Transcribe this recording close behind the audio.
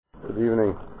Good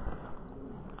evening.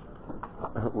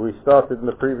 We started in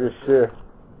the previous Shiur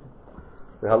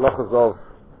the halachas of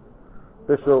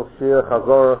Bishul, Shiur,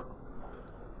 Chazorah.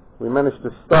 We managed to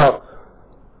start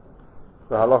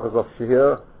the halachas of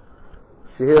Shiur.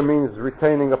 Shiur means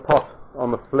retaining a pot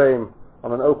on the flame,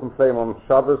 on an open flame on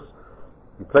Shabbos.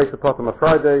 You place the pot on a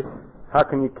Friday. How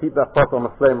can you keep that pot on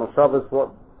the flame on Shabbos?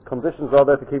 What conditions are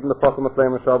there to keeping the pot on the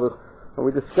flame on Shabbos? And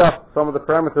we discussed some of the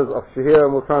parameters of Shiur,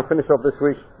 and we'll try and finish off this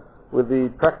week with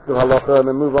the practical halacha and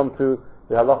then move on to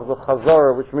the halachas of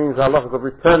Chazorah, which means the halachas of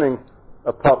returning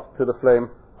a pot to the flame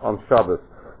on Shabbos.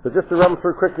 So just to run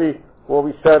through quickly what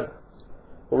we said,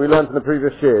 what we learned in the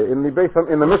previous year. In the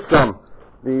Mishkan,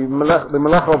 the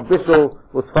malacha of Bishul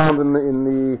was found in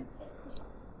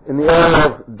the area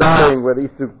of dyeing, where they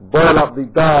used to boil up the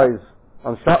dyes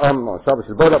on Shabbos,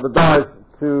 boil up the dyes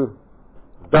to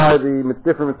dye the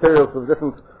different materials of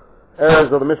different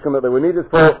areas of the Mishkan that they were needed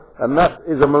for, and that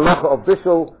is a malacha of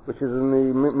Bishul, which is in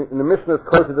the Mishnah is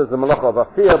quoted as the malacha of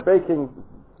Afiyah, baking,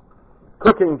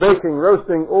 cooking, baking,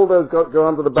 roasting, all those go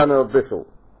under the banner of Bishul.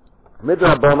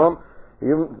 Midrabanan,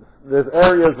 there's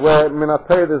areas where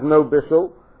Minatei there's no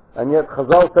Bishul, and yet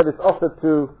Chazal said it's offered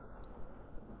to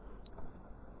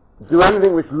do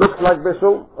anything which looks like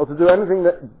Bishul, or to do anything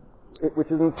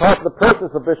which is in part of the process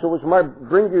of Bishul, which might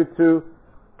bring you to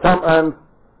come and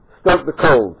stoke the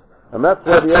coals. And that's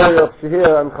where the area of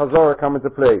Shiur and Chazorah come into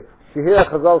play. Shiur,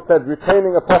 Chazal said,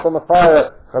 retaining a pot on the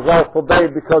fire, Chazal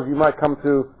forbade because you might come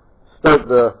to stoke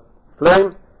the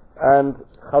flame, and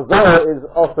Chazorah is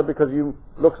also because you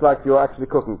looks like you're actually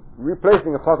cooking.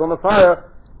 Replacing a pot on the fire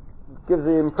gives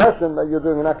the impression that you're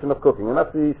doing an action of cooking, and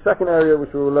that's the second area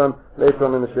which we will learn later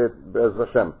on in the Shiur, Be'ez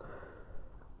Hashem.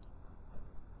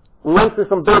 We went through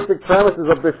some basic parameters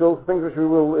of Bishul, things which we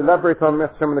will elaborate on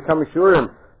in the coming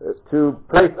Shiurim. To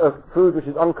place a food which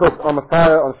is uncooked on the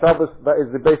fire on Shabbos, that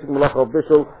is the basic malacha of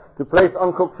Bishul. To place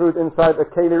uncooked food inside a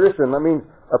keli rishon, that means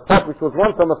a pot which was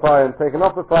once on the fire and taken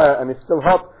off the fire and is still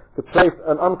hot, to place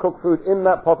an uncooked food in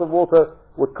that pot of water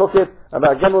would cook it, and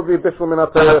that again would be Bishul min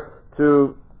HaTorah.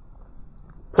 To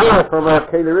pour from a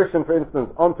keli rishon, for instance,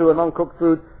 onto an uncooked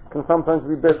food can sometimes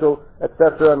be Bishul,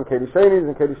 etc. And keli shenis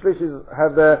and keli shlishis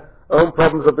have their own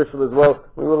problems of Bishul as well.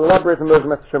 We will elaborate on those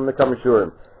messages in the coming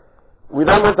Shiurim. We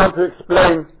then went on to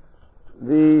explain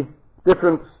the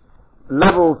different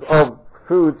levels of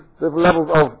food, different levels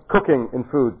of cooking in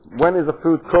food. When is a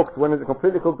food cooked? When is it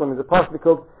completely cooked? When is it partially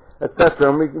cooked? Etc.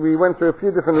 And we went through a few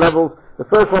different levels. The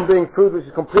first one being food which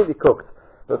is completely cooked.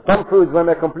 But some foods, when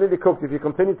they're completely cooked, if you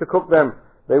continue to cook them,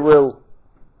 they will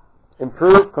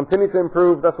improve, continue to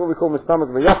improve. That's what we call mistamach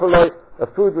v'yafaloi. A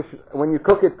food which, when you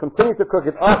cook it, continue to cook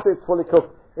it after it's fully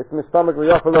cooked, it's mistamach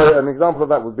v'yafaloi. An example of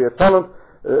that would be a talent.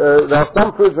 There are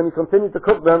some foods, when you continue to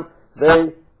cook them,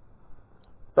 they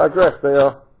digress. They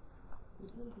are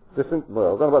I don't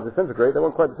know about disintegrate. They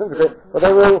won't quite disintegrate, but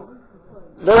they will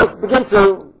begin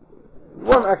to,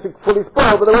 won't actually fully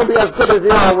spoil, but they won't be as good as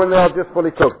they are when they are just fully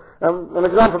cooked. An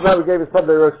example of that we gave is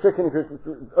probably roast chicken. If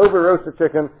you over roast a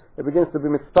chicken, it begins to be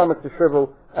stomach to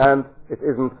shrivel, and it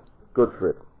isn't good for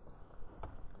it.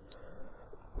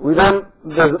 We then,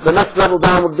 the next level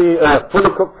down would be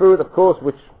fully cooked food, of course,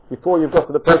 which before you've got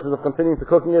to the process of continuing to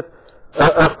cooking it.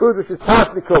 A food which is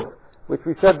partially cooked, which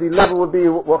we said the level would be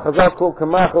what Chazal called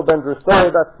Kamachel Ben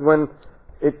Drusai. That's when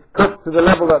it's cooked to the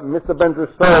level that Mr. Ben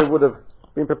Drusai would have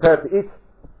been prepared to eat.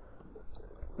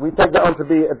 We take that on to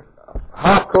be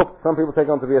half cooked. Some people take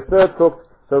it on to be a third cooked.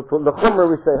 So for the Chumrah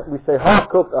we say half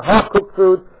cooked, a half cooked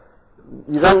food.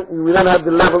 We then have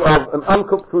the level of an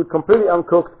uncooked food, completely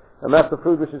uncooked, and that's the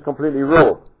food which is completely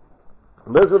raw.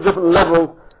 And those are different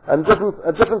levels. And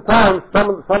at different times,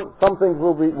 some things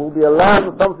will be allowed,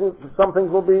 and some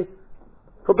things will be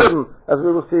forbidden, as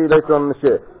we will see later on in the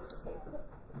Shiur.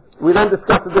 We then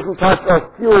discussed the different types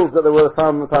of fuels that were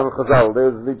found in the time of Chazal.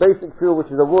 There was the basic fuel, which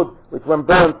is a wood, which when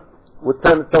burnt would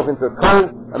turn itself into a coal,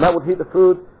 and that would heat the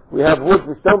food. We have wood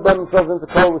which don't burn themselves into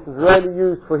coal, which is rarely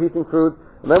used for heating food.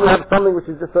 And then we have something which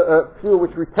is just a fuel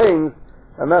which retains,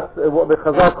 and that's what the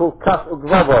Chazal call kash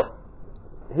ugvava,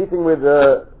 heating with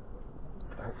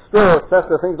straw,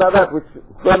 etc., things like that, which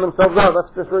burn themselves out. That's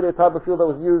just really a type of fuel that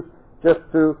was used just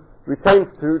to retain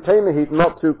the heat,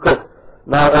 not to cook.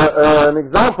 Now, an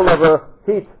example of a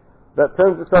heat that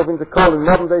turns itself into coal in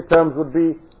modern day terms would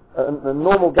be a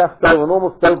normal gas stove, a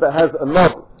normal stove that has a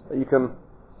knob that you can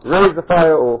raise the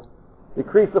fire or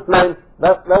decrease the flame.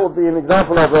 That would be an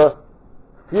example of a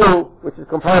fuel which is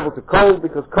comparable to coal,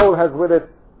 because coal has with it,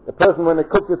 a person when they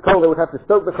cook with coal, they would have to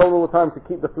stoke the coal all the time to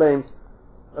keep the flame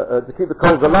to keep the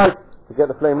coals alight, to get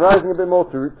the flame rising a bit more,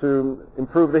 to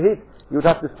improve the heat. You would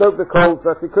have to stoke the coals.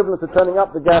 That's equivalent to turning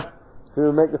up the gas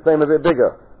to make the flame a bit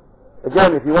bigger.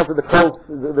 Again, if you wanted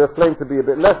the flame to be a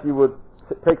bit less, you would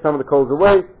take some of the coals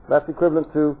away. That's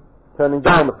equivalent to turning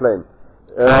down the flame.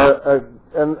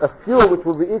 And a fuel which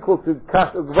will be equal to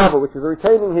kash ugvava, which is a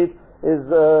retaining heat, is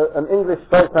an English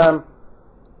pan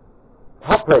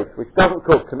hot plate, which doesn't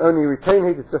cook, can only retain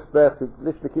heat. It's just there to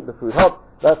literally keep the food hot.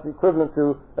 That's equivalent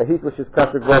to a heat which is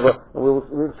kash ugvava, and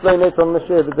we'll explain later on the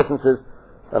Shiur the differences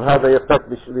and how they affect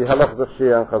the halachas of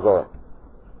Shiur and Chazorah.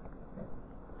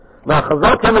 Now,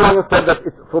 Chazal came along and said that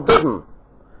it's forbidden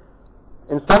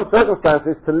in some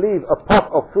circumstances to leave a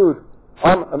pot of food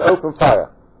on an open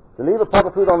fire. To leave a pot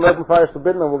of food on an open fire is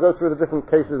forbidden, and we'll go through the different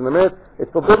cases in a minute.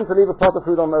 It's forbidden to leave a pot of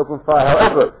food on an open fire.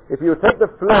 However, if you would take the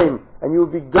flame and you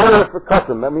would be gorer for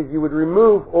cotton, that means you would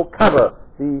remove or cover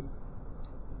the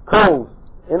coals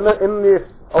in this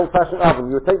old-fashioned oven.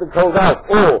 You would take the coals out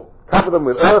or cover them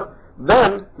with earth.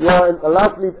 Then you are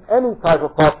allowed to leave any type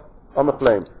of pot on the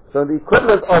flame. So the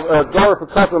equivalent of a gorer for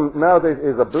cotton nowadays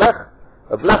is a blech.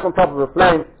 A blech on top of a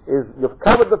flame is you've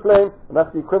covered the flame, and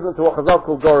that's the equivalent to what Chazal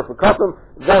called gorer for cotton.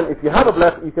 Then, if you have a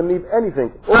blech, you can leave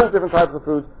anything, all different types of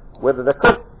foods, whether they're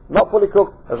cooked, not fully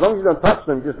cooked, as long as you don't touch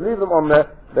them, you just leave them on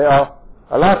there, they are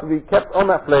allowed to be kept on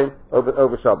that flame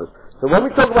over Shabbos. So when we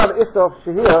talk about the Issa of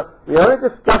Shiur, we are only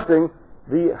discussing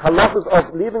the halachas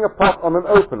of leaving a pot on an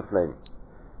open flame.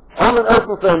 On an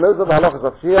open flame, those are the halachas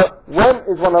of Shiur. When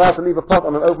is one allowed to leave a pot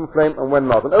on an open flame and when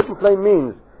not? An open flame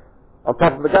means on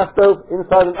top of the gas stove,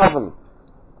 inside an oven,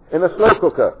 in a slow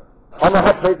cooker, on a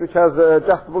hot plate which has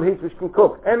adjustable heat which can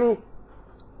cook. Any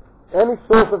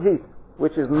source of heat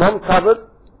which is non-covered,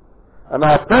 and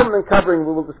our permanent covering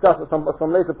we will discuss at some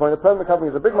later point. A permanent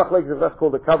covering is a big machlekes if that's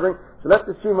called a covering. So let's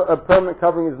assume a permanent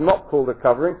covering is not called a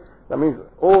covering. That means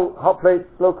all hot plates,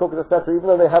 slow cookers, etc., even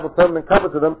though they have a permanent cover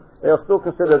to them, they are still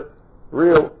considered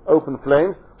real open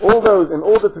flames. All those, in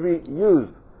order to be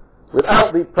used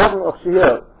without the problem of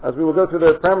Shiur, as we will go through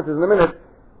the parameters in a minute,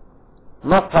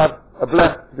 must have a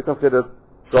blech to be considered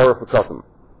gorer for cotton.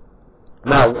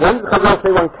 Now, when did Chazal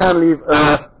say one can leave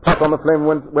a pot on the flame?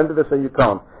 When did they say you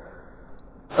can't?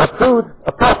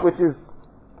 A pot which is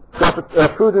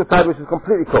got food inside which is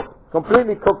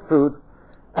completely cooked food,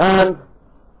 and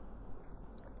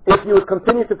if you would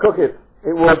continue to cook it,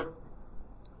 it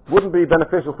wouldn't be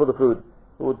beneficial for the food.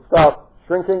 It would start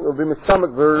shrinking. It would be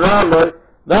mistamach viraloi.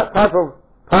 That type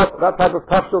of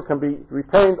pashul can be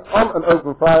retained on an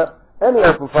open fire, any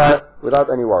open fire,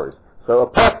 without any worries. So a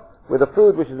pot with a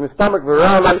food which is mistamach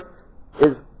viraloi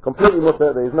is completely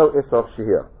mutter. There is no issa of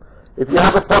Shiur. If you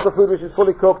have a pot of food which is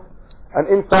fully cooked, and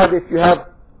inside it you have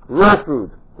raw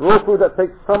food that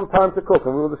takes some time to cook,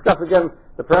 and we will discuss again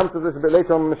the parameters of this a bit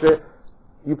later on in the Shiur.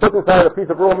 You put inside a piece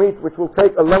of raw meat which will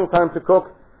take a long time to cook,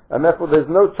 and therefore there's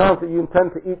no chance that you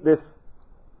intend to eat this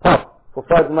pot for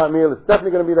Friday night meal. It's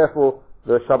definitely going to be there for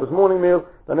the Shabbos morning meal.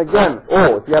 Then again,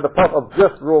 or if you had a pot of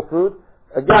just raw food,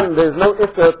 again, there's no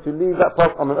issa to leave that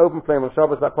pot on an open flame on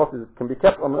Shabbos. That pot can be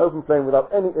kept on an open flame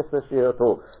without any issa Shiur at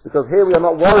all. Because here we are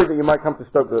not worried that you might come to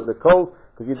stoke the coals,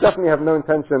 because you definitely have no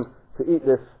intention to eat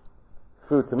this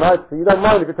food tonight, so you don't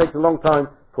mind if it takes a long time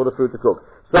for the food to cook.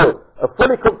 So, a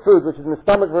fully cooked food, which is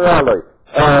mistamach viraloi,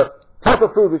 a pot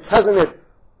of food which has in it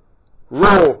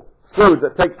raw food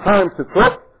that takes time to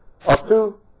cook, are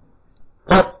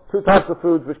two types of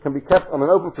foods which can be kept on an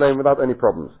open flame without any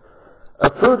problems. A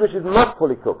food which is not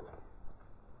fully cooked,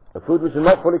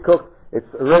 it's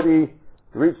already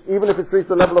reached, even if it's reached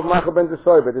the level of machal ben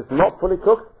jisoy, but it's not fully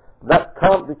cooked, that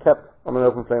can't be kept on an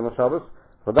open flame on Shabbos,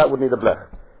 so that would need a blech.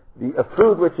 A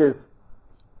food which is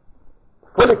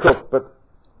fully cooked, but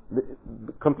the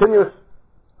continuous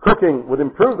cooking would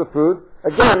improve the food,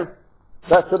 again,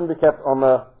 that shouldn't be kept on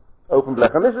the open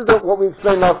blech. And this is what we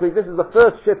explained last week. This is the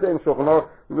first shitta in Shulchan Aruch.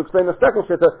 We'll explain the second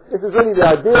shitta. This is really the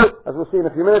ideal, as we'll see in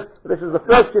a few minutes, but this is the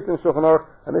first shitta in Shulchan Aruch,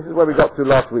 and this is where we got to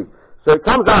last week. So it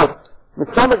comes out,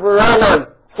 mistamach viraloi,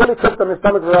 fully cooked and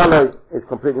mistamach viraloi is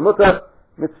completely mutter.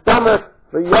 Mistamach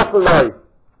v'yofaloi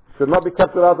should not be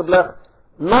kept without the blech.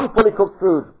 Non-fully cooked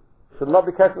food should not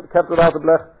be kept without the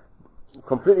blech.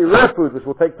 Completely raw food, which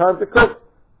will take time to cook,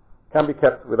 can be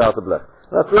kept without the blech.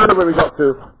 That's really where we got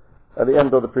to at the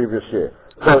end of the previous year.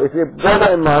 So if you bear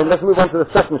that in mind, let's move on to the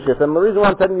second shift. And the reason why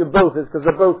I'm telling you both is because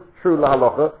they're both true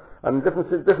lahalacha, and in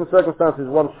different circumstances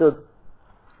one should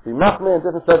be machmir, in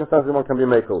different circumstances one can be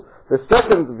mekel. The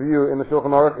second view in the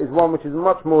Shulchan Aruch is one which is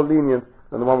much more lenient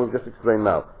than the one we've just explained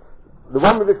now. The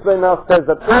one we've explained now says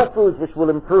that all foods which will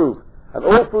improve, and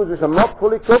all foods which are not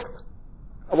fully cooked,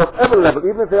 at whatever level,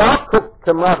 even if they are cooked,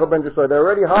 kamach or ben jisoy, they're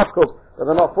already half cooked, but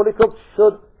they're not fully cooked,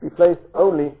 should be placed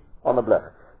only on a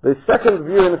blech. The second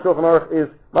view in the Shulchan Aruch is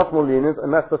much more lenient,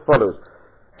 and that's as follows.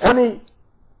 Any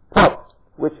pot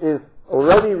which is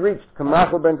already reached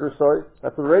kamachal ben drusoi,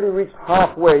 that's already reached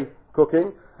halfway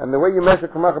cooking, and the way you measure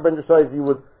kamachal ben drusoi is you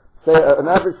would say an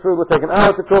average food would take an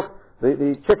hour to cook,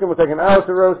 the chicken would take an hour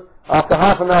to roast. After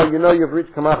half an hour, you know you've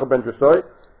reached kamachal ben drusoi.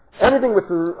 Anything which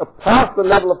is past the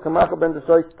level of kamachal ben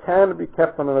drusoi can be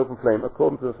kept on an open flame,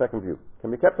 according to the second view.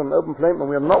 Can be kept on an open flame, and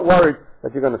we are not worried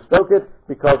that you're going to stoke it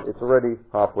because it's already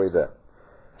halfway there.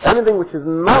 Anything which is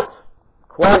not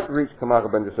quite reached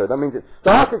kamachal ben drusoi, that means it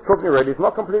started cooking already, it's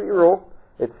not completely raw,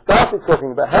 it started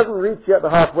cooking but hasn't reached yet the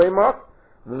halfway mark,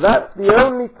 that's the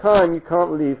only time you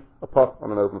can't leave a pot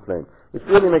on an open flame, which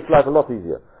really makes life a lot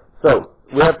easier. So,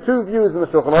 we have two views in the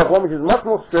Shulchan Aruch, one which is much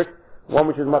more strict, one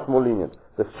which is much more lenient.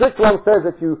 The strict one says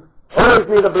that you always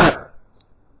need a blech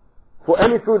for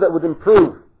any food that would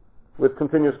improve with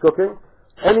continuous cooking.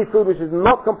 Any food which is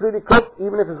not completely cooked,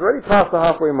 even if it's already past the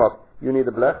halfway mark, you need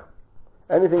a blech.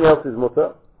 Anything else is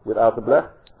mutter, without a blech.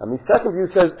 And the second view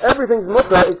says everything's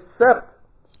mutter except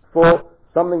for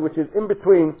something which is in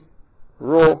between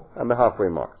raw and the halfway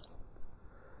mark.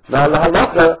 Now, la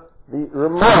halacha, the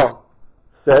Ramah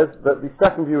says that the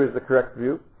second view is the correct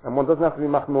view, and one doesn't have to be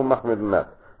more machmir than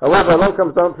that. However,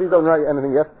 please don't write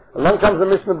anything yet, along comes the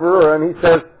Mishnah Berurah, and he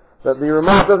says that the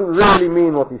Ramah doesn't really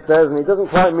mean what he says, and he doesn't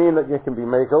quite mean that you can be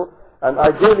mekel, and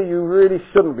ideally you really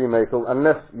shouldn't be mekel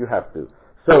unless you have to.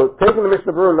 So, taking the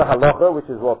Mishnah Berurah la halacha, which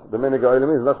is what the minhag ha'olam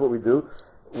is, and that's what we do,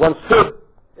 one should,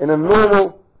 in a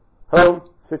normal home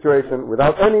situation,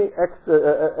 without any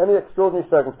extraordinary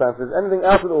circumstances, anything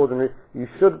out of the ordinary, you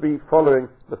should be following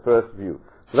the first view.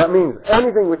 So that means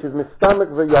anything which is mistamek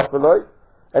v'yafaloi,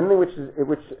 anything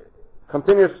which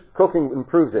continuous cooking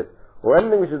improves it, or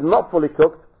anything which is not fully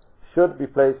cooked, should be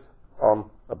placed on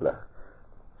a blech.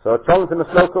 So a cholent in a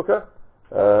slow cooker,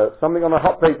 something on a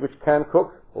hot plate which can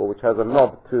cook, or which has a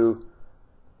knob to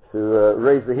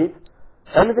raise the heat,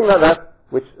 anything like that,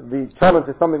 which the cholent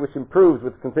is something which improves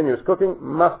with continuous cooking,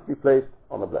 must be placed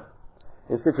on a blech.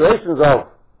 In situations of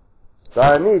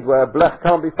dire need where a blech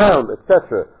can't be found,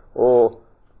 etc., or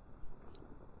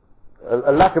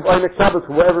a lack of Hilchos Shabbos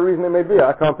for whatever reason it may be,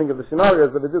 I can't think of the scenarios,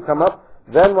 but they do come up,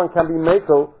 then one can be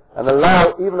mekel and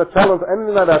allow even a cholent or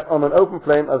anything like that on an open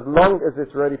flame as long as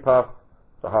it's already past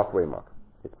the halfway mark.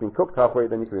 It's been cooked halfway,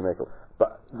 then you can be mekel.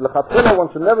 But l'chatchila, one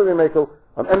should never be mekel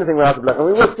on anything without a blech. And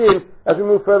we will see, as we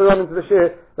move further on into the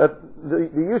shiur, that the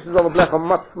uses of a blech are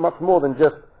much, much more than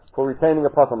just for retaining a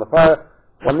pot on the fire.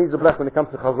 One needs a blech when it comes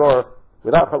to chazorah.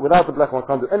 Without a blech, one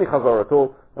can't do any chazorah at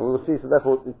all. And we will see, so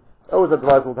therefore, it's always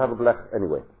advisable to have a blech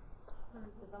anyway.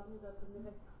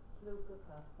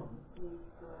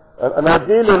 And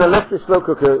ideally, an electric slow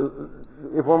cooker,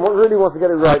 if one really wants to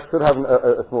get it right, should have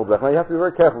a small blech. Now, you have to be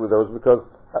very careful with those because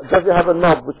does it have a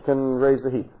knob which can raise the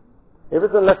heat? If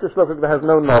it's an electric slow cooker that has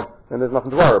no knob, then there's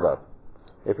nothing to worry about.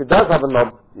 If it does have a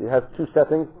knob, it has two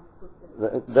settings,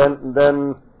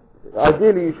 then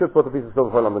ideally you should put a piece of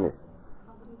silver foil underneath.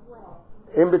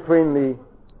 In between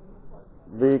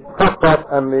the crock pot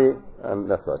and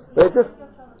that's right. So it just,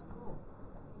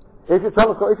 if you've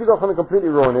got something completely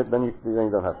raw in it, then you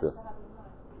don't have to.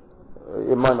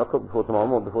 It might not cook before tomorrow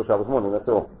morning, before Shabbos morning, that's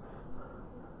all.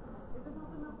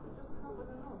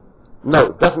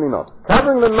 No, definitely not.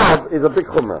 Covering the knob is a big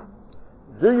chumrah.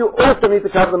 Do you also need to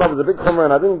cover the knob? It's a big chumrah,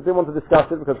 and I didn't want to discuss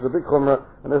it because it's a big chumrah,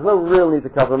 and there's no real need to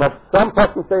cover the knob. Some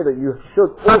persons say that you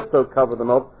should also cover the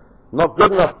knob. Not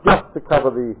good enough just to cover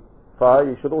the fire,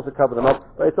 you should also cover the knob,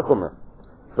 but it's a chumrah.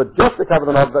 But just to cover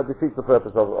the knob, that defeats the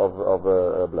purpose of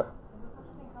a blech.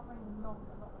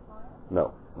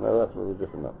 No, that's what we're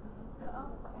just about.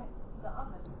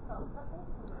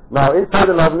 Now, inside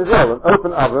an oven as well, an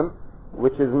open oven,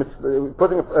 which is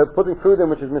putting food in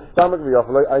which is mistamach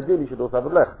v'yafaloi, ideally you should also have a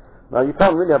blech. Now, you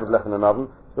can't really have a blech in an oven,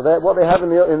 so what they have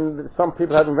in some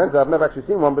people have invented, I've never actually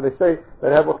seen one, but they say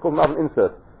they have what's called an oven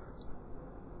insert,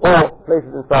 or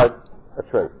places inside a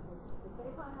tray.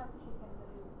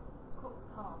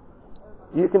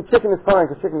 Chicken is fine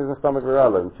because chicken is in stomach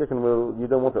virala, and you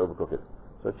don't want to overcook it.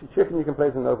 So chicken you can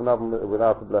place in an open oven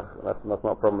without a blech, that's not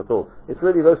a problem at all. It's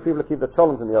really those people that keep their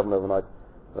cholent in the oven overnight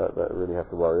that really have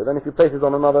to worry. Then if you place it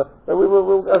on another,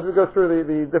 we'll as we go through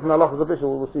the different halachas of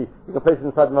Bishul, we'll see. You can place it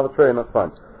inside another tray and that's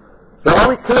fine. So are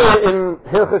we clear in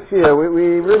Hilchos Shabbos?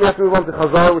 We really have to move on to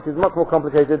Chazar, which is much more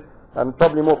complicated and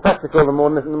probably more practical and more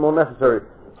necessary.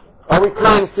 Are we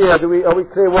clear in Shabbos? Are we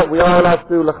clear what we are allowed to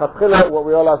do l'chatchila, what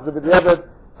we are allowed to do with the Eved,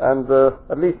 and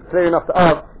at least clear enough to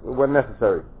ask when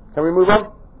necessary? Can we move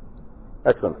on?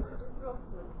 Excellent. The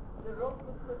roast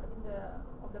was put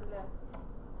on the blech,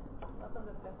 not on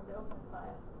the blech, on the open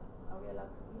fire. Are we allowed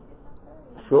to eat it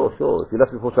after? Sure. If you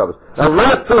left before Shabbos. Now,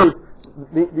 raw food,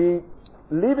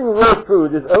 leaving raw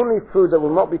food is only food that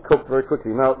will not be cooked very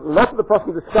quickly. Now, lots of the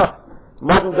person discuss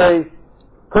modern day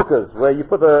cookers where you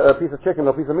put a piece of chicken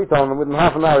or a piece of meat on and within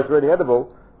half an hour it's already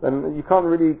edible. Then you can't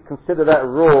really consider that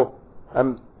raw,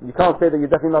 and you can't say that you're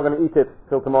definitely not going to eat it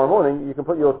till tomorrow morning. You can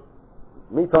put your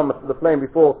meat on the flame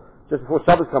just before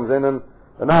Shabbos comes in, and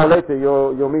an hour later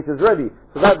your meat is ready.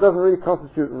 So that doesn't really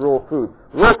constitute raw food.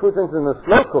 Raw food, for instance, in a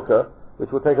slow cooker,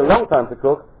 which will take a long time to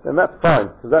cook, then that's fine,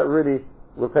 because that really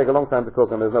will take a long time to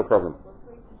cook and there's no problem.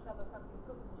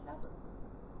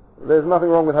 There's nothing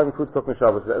wrong with having food cooked on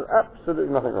Shabbos. There's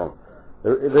absolutely nothing wrong.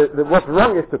 What's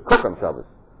wrong is to cook on Shabbos.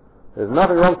 There's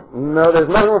nothing wrong. No, there's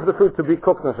nothing wrong for the food to be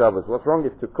cooked on Shabbos. What's wrong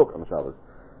is to cook on Shabbos.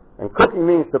 And cooking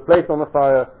means to place on the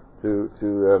fire, to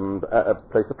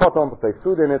place a pot on, to place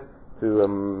food in it,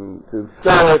 to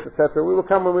stir it, etc. We will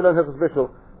come when we learn Hilchos Shabbos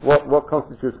what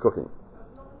constitutes cooking.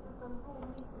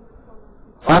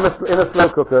 In a slow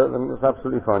cooker, then it's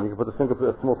absolutely fine. You can put a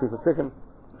small piece of chicken,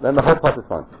 then the whole pot is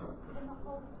fine.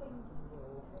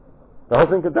 The whole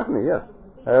thing can definitely, yes.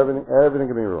 Everything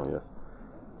can be raw, yes.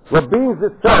 Well, beans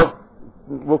itself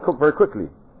will cook very quickly.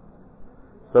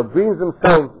 So beans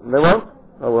themselves, they won't?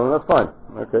 Oh, well, that's fine.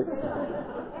 Okay.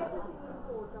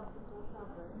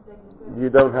 You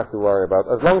don't have to worry about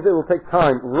it. As long as it will take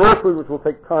time, raw food which will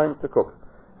take time to cook.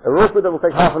 A raw food that will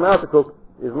take half an hour to cook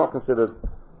is not considered.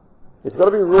 It's got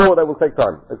to be raw that will take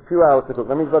time. A few hours to cook.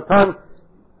 That means by the time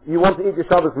you want to eat your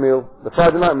Shabbos meal, the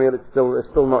Friday night meal, it's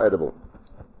still not edible.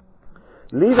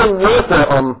 Leaving water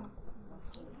on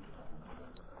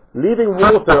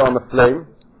the flame,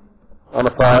 on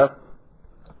the fire.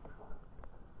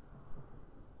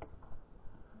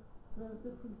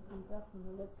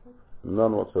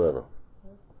 None whatsoever.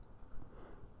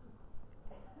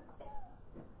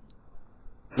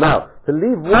 Now, to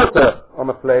leave water on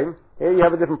the flame, here you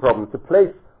have a different problem. To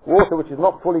place water which is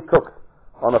not fully cooked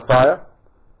on a fire,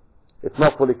 it's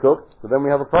not fully cooked, so then we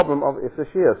have a problem of it's a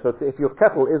shiur. So if your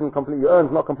kettle isn't completely, your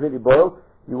urn's not completely boiled,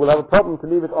 you will have a problem to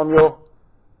leave it on your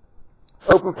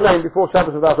open flame before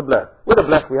Shabbos without a blech. With a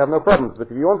blech we have no problems, but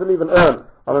if you want to leave an urn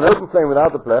on an open flame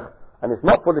without a blech, and it's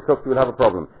not fully cooked, you will have a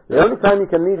problem. The only time you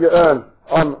can leave your urn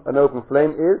on an open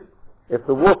flame is if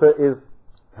the water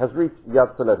has reached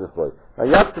Yad Tzeledus Boy. Now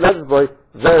Yad Tzeledus Boy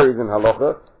varies in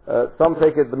halacha. Some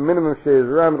take it, the minimum shiur is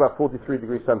around about 43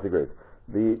 degrees centigrade.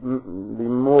 The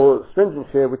more stringent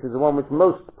shiur, which is the one which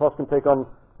most pots can take on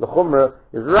the chumrah,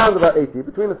 is around about 80,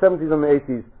 between the 70s and the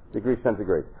 80s degrees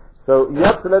centigrade. So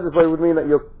Yad Tzeledus Boy would mean that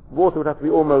your water would have to be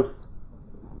almost,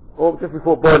 or just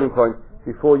before boiling point,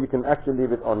 before you can actually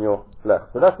leave it on your blech.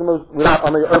 So that's the most,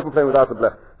 on an open flame without a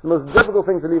blech. The most difficult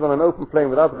thing to leave on an open flame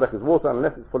without a blech is water,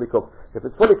 unless it's fully cooked. If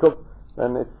it's fully cooked,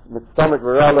 then it's stomach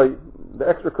virala. The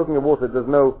extra cooking of water is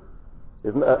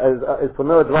for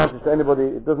no advantage to anybody.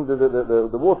 It doesn't do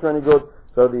the water any good.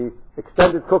 So the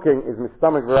extended cooking is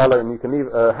stomach virala, and you can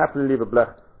happily leave a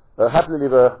blech, happily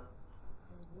leave an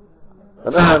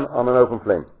urn on an open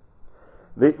flame.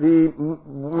 The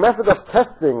method of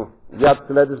testing Yad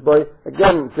Tzeledus Boy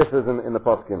again differs in the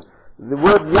poskim. The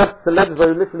word Yad Tzeledus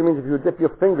Boy literally means if you dip your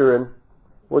finger in,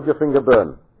 would your finger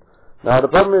burn? Now the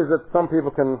problem is that some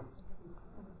people can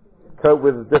cope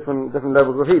with different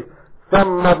levels of heat.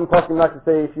 Some modern poskim like to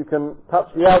say if you can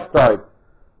touch the outside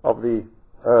of the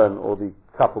urn or the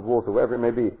cup of water, whatever it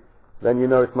may be, then you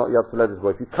know it's not Yad Tzeledus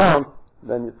Boy. If you can't,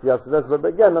 then it's Yad Tzeledus Boy.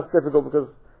 But again, that's difficult because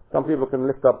some people can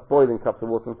lift up boiling cups of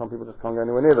water and some people just can't go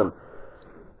anywhere near them.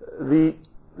 The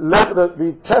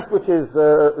test which is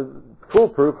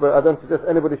foolproof, but I don't suggest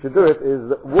anybody should do it, is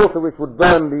that water which would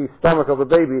burn the stomach of a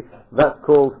baby. That's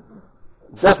called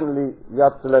definitely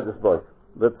Yad Tzeledus Boy.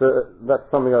 But that's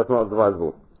something that's not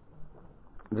advisable.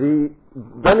 The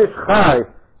Ben Ish Chai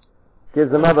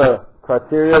gives another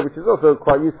criteria which is also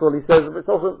quite useful. He says it's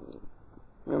also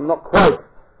not quite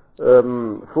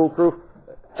foolproof.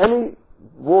 Any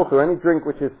water, any drink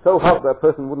which is so hot that a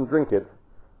person wouldn't drink it,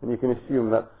 then you can assume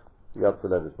that's Yad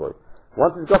Tzeledus Boy.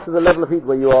 Once it's got to the level of heat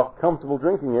where you are comfortable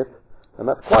drinking it, and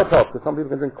that's quite hot, because some people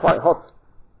can drink quite hot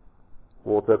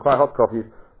water, quite hot coffees,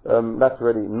 that's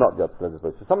already not Yad Tzeledus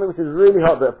Boy. So something which is really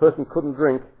hot that a person couldn't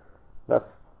drink, that's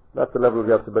the level of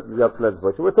Yad Tzeledus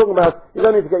Boy. So we're talking about, you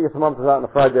don't need to get your thermometers out on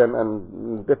a Friday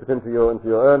and dip it into your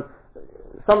urn.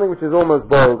 Something which is almost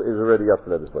boiled is already Yad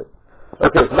Tzeledus Boy.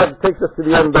 Okay, so that takes us to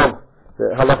the end of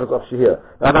the halachas of Shiur.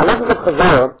 Now the halachas of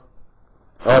Chazara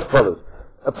are as follows.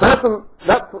 A person,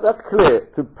 that's clear,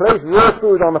 to place raw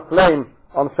food on a flame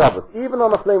on Shabbos, even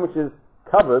on a flame which is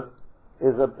covered,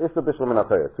 is a bishul min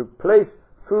hatayah. To place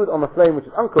food on a flame which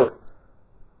is uncooked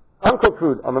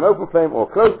food on an open flame or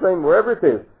closed flame, wherever it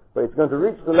is, but it's going to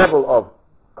reach the level of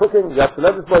cooking, Yad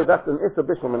Tzeledus Boy, that's an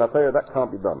bishul min hatayah, that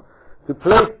can't be done. to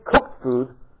place cooked food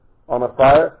on a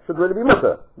fire should really be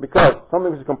mutter, because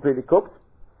something which is completely cooked,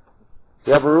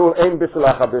 you have a rule, ein bishul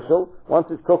acha bishul, once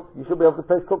it's cooked, you should be able to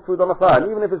place cooked food on a fire, and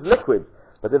even if it's liquid,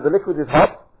 but if the liquid is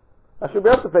hot, I should be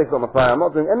able to place it on the fire. I'm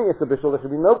not doing any issa bishul, there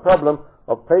should be no problem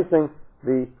of placing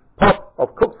the pot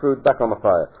of cooked food back on the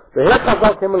fire. The here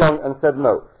Chazal came along and said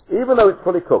no, even though it's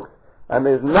fully cooked, and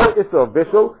there's no issa of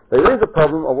bishul, there is a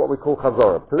problem of what we call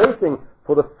chazorah. Placing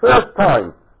for the first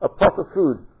time a pot of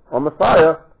food on the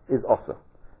fire is osur.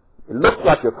 It looks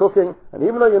like you're cooking, and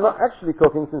even though you're not actually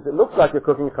cooking, since it looks like you're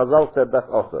cooking, Chazal said that's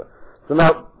osur. So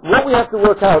now, what we have to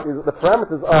work out is that the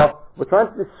parameters are, we're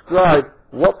trying to describe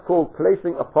what's called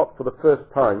placing a pot for the first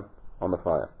time on the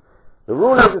fire. The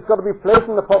rule is it's got to be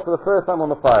placing the pot for the first time on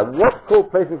the fire. What's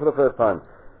called placing for the first time?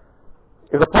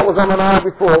 If the pot was on an hour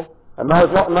before, and now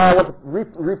it's not an hour, I want to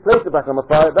replace it back on the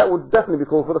fire, that would definitely be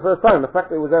called for the first time. The fact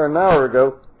that it was there an hour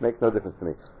ago makes no difference to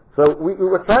me. So we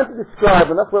were trying to describe,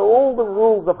 and that's where all the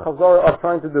rules of Chazorah are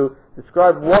trying to do,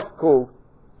 describe what's called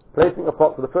placing a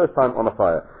pot for the first time on a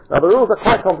fire. Now the rules are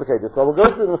quite complicated, so I will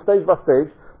go through them stage by stage,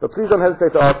 but please don't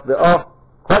hesitate to ask. They are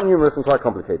quite numerous and quite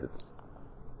complicated.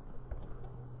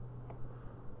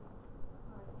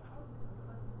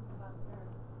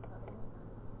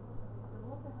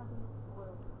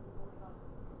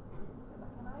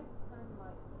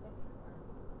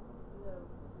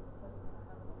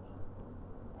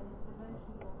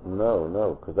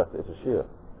 No, because it's a shiur.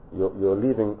 You're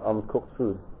leaving uncooked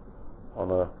food on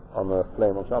a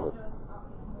flame on Shabbos.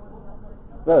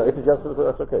 No, if it's just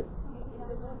that's okay.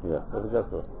 Yeah, if it's just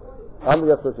I'm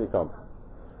the so you can't.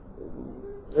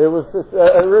 It was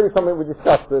really something we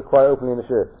discussed quite openly in the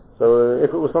shiur. So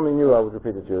if it was something new, I would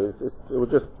repeat it to you. It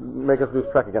would just make us lose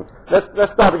track again.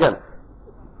 Let's start again.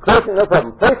 Placing, no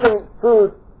problem. Placing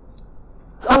food,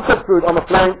 uncooked food on a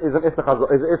flame is an issa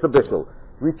bishul.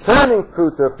 Returning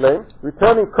food to a flame,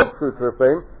 returning cooked food to a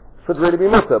flame, should really be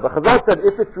mutter. But Chazal said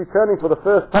if it's returning for the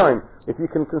first time, if you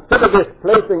can consider this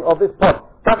placing of this pot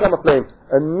back on the flame,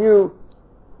 a new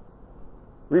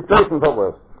replacement,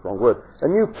 wrong word, a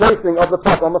new placing of the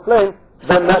pot on the flame,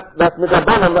 then that's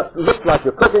midrabanan, that looks like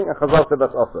you're cooking, and Chazal said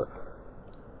that's osur.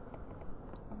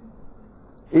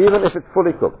 Even if it's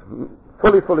fully cooked.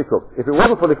 Fully cooked. If it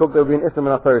wasn't fully cooked, there would be an issa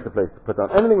min ha-Torah to put on.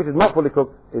 Anything which is not fully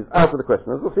cooked is out of the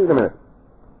question. As we'll see in a minute.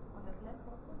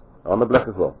 On the blech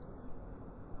as well.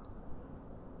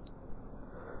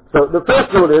 So the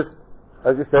first rule is,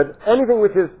 as you said, anything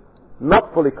which is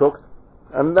not fully cooked,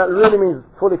 and that really means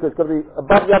fully cooked, it's got to be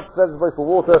above yad tzedek for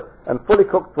water and fully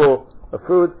cooked for a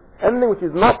food. Anything which is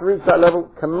not reached that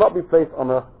level cannot be placed on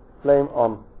a flame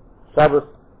on Shabbos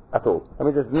at all. I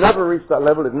mean, it's never reached that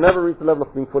level. It's never reached the level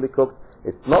of being fully cooked.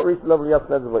 It's not reached the level of yad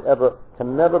tzedek ever.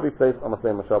 Can never be placed on a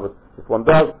flame on Shabbos. If one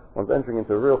does, one's entering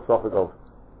into a real topic of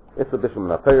it's a bishul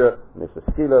min ha-Torah, and it's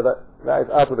a skila, that is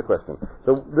out of the question.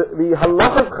 So the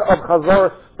halachas of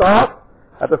Chazorah start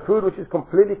at the food which is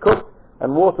completely cooked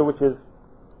and water which is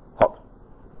hot,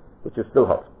 which is still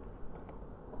hot.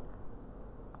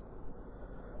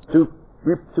 To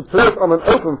place on an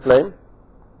open flame,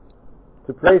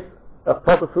 to place a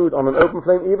pot of food on an open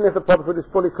flame, even if the pot of food is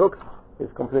fully cooked, is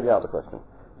completely out of the question.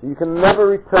 So you can never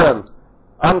return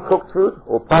uncooked food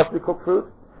or partially cooked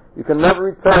food. You can never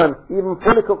return even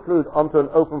fully cooked food onto an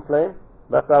open flame.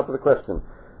 That's out of the question.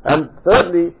 And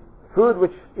thirdly, food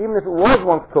which, even if it was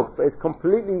once cooked, but it's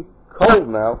completely cold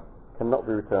now, cannot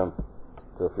be returned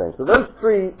to a flame. So those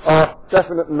three are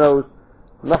definite no's,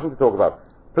 nothing to talk about.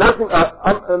 Placing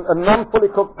a non-fully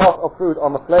cooked pot of food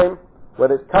on the flame,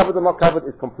 whether it's covered or not covered,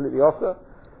 is completely osur.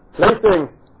 Placing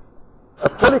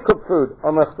a fully cooked food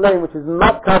on a flame which is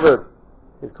not covered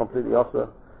is completely osur.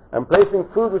 And placing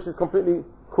food which is completely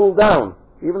cooled down,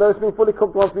 even though it's been fully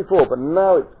cooked once before, but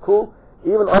now it's cool,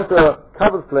 even onto a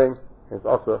covered flame, is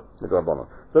osur midrabanan.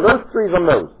 So those three are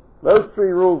no's. Those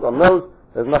three rules are no's.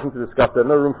 There's nothing to discuss. There's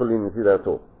no room for leniency there at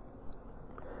all.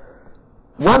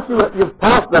 Once you've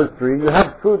passed those three, you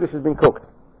have food which has been cooked.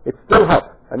 It's still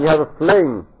hot, and you have a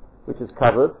flame which is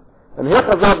covered. And here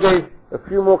Chazal gave a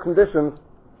few more conditions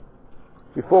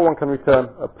before one can return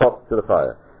a pot to the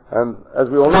fire. And as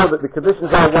we all know, that the conditions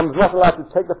are one's not allowed to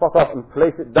take the pot off and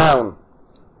place it down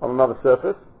on another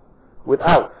surface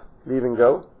without leaving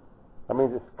go. That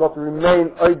means it's got to remain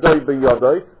oidoi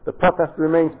b'yodoi. The pot has to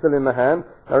remain still in the hand.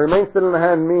 Now, remain still in the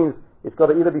hand means it's got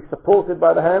to either be supported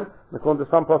by the hand, and according to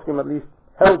some poskim, at least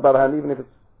held by the hand, even if it's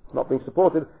not being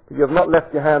supported. If you have not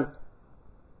left your hand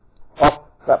off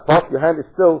that pot, your hand is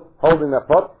still holding that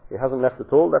pot. It hasn't left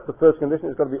at all. That's the first condition.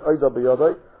 It's got to be oidoi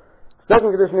b'yodoi.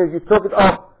 Second condition is you took it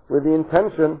off with the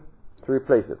intention to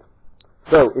replace it.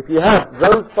 So, if you have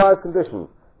those 5 conditions,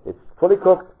 it's fully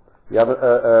cooked, You have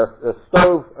a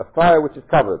stove, a fire which is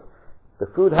covered. The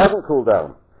food hasn't cooled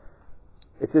down.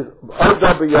 It is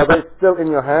it's still in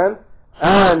your hand,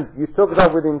 and you took it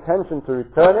off with the intention to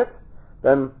return it,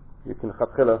 then you can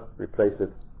chatchila replace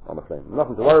it on the flame.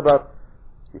 Nothing to worry about.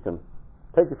 You can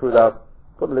take the food out,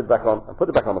 put the lid back on, and put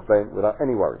it back on the flame without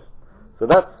any worries. So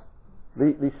that's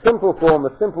the simple form,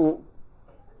 the simple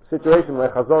situation where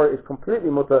chazorah is completely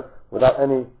mutter without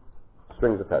any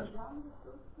strings attached.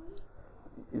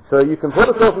 So you can put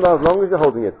the saucepan down as long as you're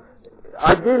holding it.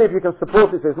 Ideally, if you can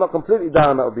support it so it's not completely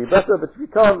down, that would be better, but if you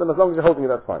can't, then as long as you're holding it,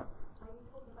 that's fine.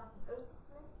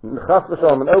 Chas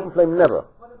v'shalom, an open flame, never.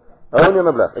 Only on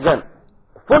the blech. Again,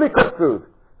 fully cooked food,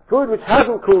 food which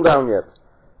hasn't cooled down yet,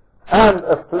 and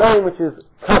a flame which is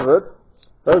covered,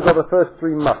 those are the first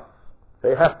three musts.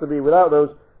 They have to be, without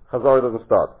those, chazorah doesn't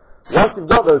start. Once you've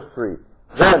got those three,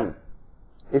 then,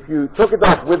 if you took it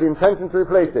off with the intention to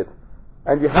replace it,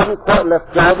 and you haven't quite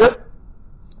let go of it,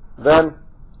 then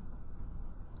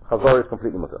chazorah is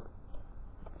completely mutter.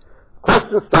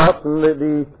 Question starts, and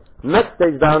the next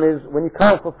stage down is when you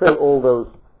can't fulfill all those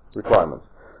requirements.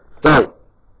 So,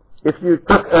 if you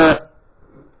took a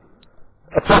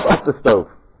pot off the stove,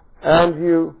 and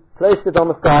you placed it on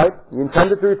the side, you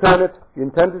intended to return it, you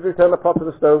intended to return the pot to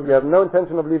the stove, you have no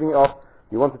intention of leaving it off,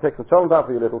 you want to take some cholent out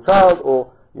for your little child,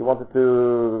 or you wanted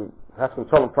to have some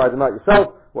cholent Friday night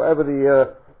yourself, whatever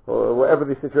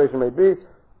the situation may be,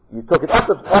 you took it off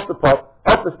the pot,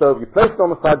 off the stove, you placed it on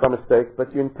the side by mistake,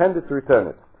 but you intended to return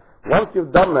it. Once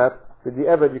you've done that, with the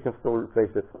eved, you can still replace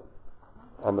it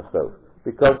on the stove.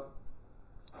 Because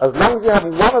as long as you have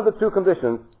one of the two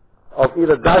conditions of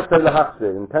either daitei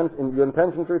lahachzir, your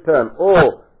intention to return,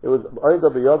 or it was oida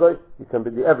b'yodai, you can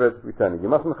be the eved returning. You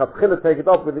mustn't chatchila take it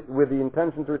off with the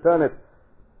intention to return it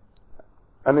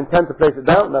and intend to place it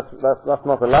down. That's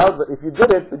not allowed. But if you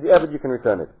did it with the eved, you can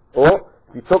return it. Or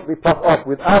if you took the pot off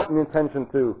without an intention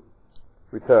to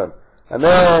return, and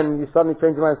then you suddenly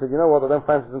change your mind and say, you know what, I don't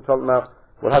fancy some cholent now,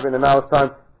 we'll have it in an hour's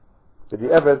time. With the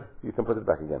eved, you can put it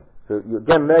back again. So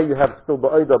again there you have still the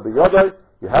oida b'yodai,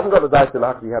 you haven't got the daitei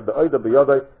lahachzir, you have the oida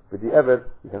b'yodai, with the eved,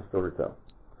 you can still return.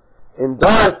 In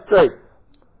dire straits,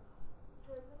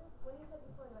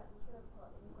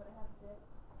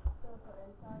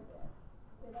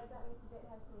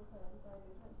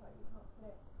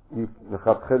 you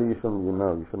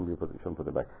shouldn't put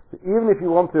it back. So even if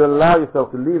you want to allow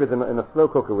yourself to leave it in a slow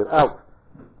cooker without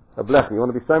a blech, you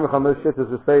want to be samech on those shittahs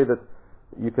who say that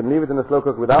you can leave it in a slow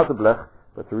cooker without a blech,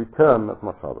 but to return, that's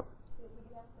much harder.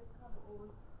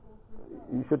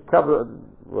 You should cover,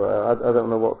 I don't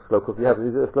know what slow cooker you have.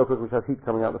 Is it a slow cooker which has heat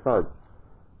coming out the side?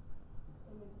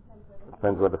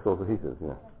 Depends where the source of heat is,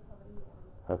 yeah.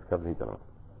 Has to cover the heat on it.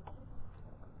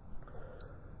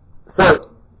 So,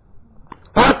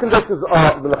 5 conditions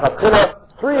are the lechatchila,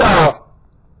 3 are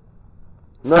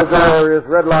no-go areas,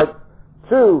 red lights,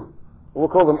 2, we'll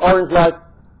call them orange lights,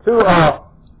 2 are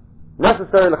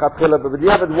necessary lechatchila, but with the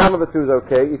other one of the 2 is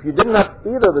okay. If you didn't have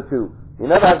either of the 2, you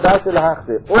never had daitei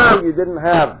lahachzir, or you didn't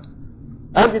have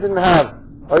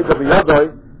oida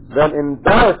b'yodai, then in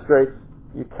dire straits,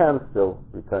 you can still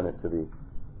return it to the...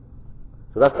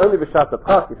 So that's only b'shat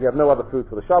ha'chak. If you have no other food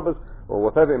for the Shabbos, or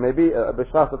whatever it may be,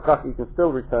 b'shat ha'chak, you can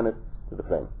still return it to the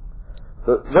flame.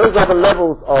 So those are the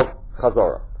levels of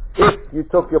chazorah. If you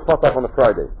took your pot off on a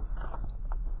Friday,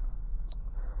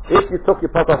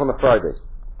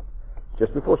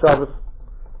 just before Shabbos,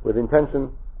 with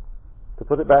intention to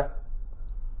put it back,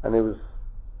 and it was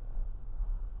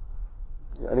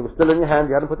still in your hand,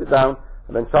 you hadn't put it down,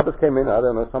 and then Shabbos came in, I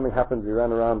don't know, something happened, you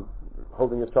ran around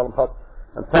holding your cholent pot,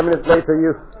 and 10 minutes later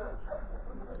you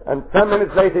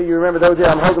remembered, oh dear,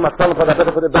 I'm holding my cholent pot, I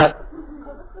better put it back.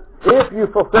 If you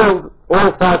fulfilled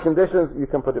all 5 conditions, you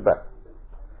can put it back.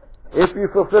 If you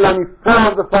fulfill only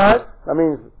 4 of the 5, that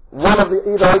means one of the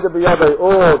either oida b'yodai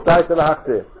or daitei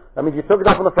lahachzir. That means you took it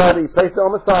off on the Friday, you placed it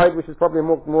on the side, which is probably a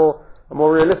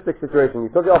more realistic situation. You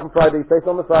took it off on Friday, you placed it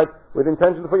on the side with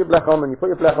intention to put your blech on, and you put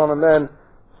your blech on, and then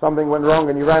something went wrong,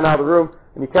 and you ran out of the room,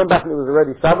 and you came back and it was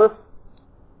already Shabbos.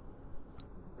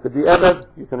 With the eved,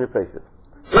 you can replace it.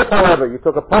 If, however, you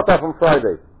took a pot off on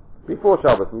Friday, before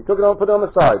Shabbos, and you took it on, put it on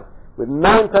the side, with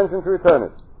no intention to return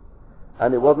it,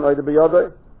 and it wasn't oida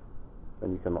b'yodai,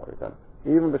 then you cannot return it.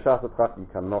 Even b'shat ha'chak, you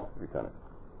cannot return it.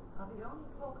 Are we only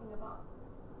talking about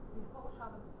before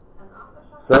Shabbos and after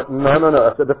Shabbos? So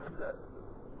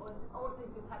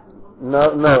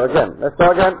no, again. Let's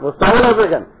start again. We'll start all over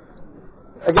again.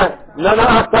 I'll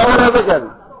start all over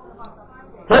again.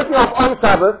 Taking off on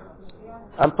Shabbos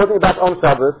and putting it back on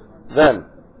Shabbos, then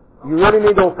you really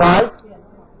need all 5.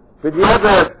 With the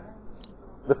other,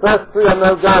 the first 3 are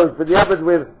no goes, but the others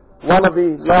with one of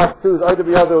the last two is either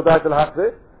biyado or daitel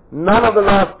hachze. None of the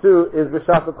last two is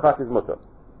b'shas adchak is mutter.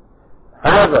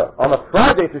 However, on a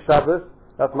Friday to Shabbos,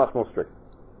 that's much more strict.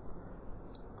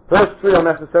 First three are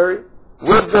necessary.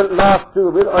 With the last two,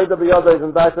 with either biyado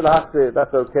and daitel hachze,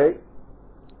 that's okay.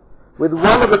 With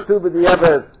one of the two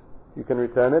b'diavad, you can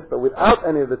return it, but without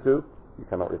any of the two, you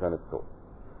cannot return it at all.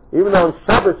 Even though on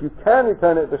Shabbos you can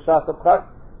return it b'shas adchak,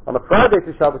 on a Friday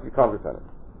to Shabbos you can't return it.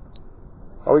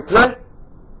 Are we clear?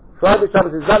 Friday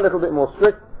Shabbos is that little bit more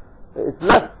strict. Its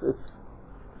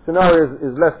scenario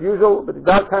is less usual, but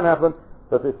that can happen,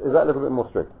 but it's that little bit more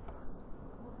strict.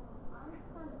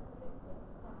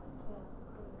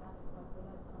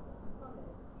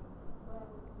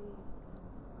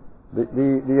 The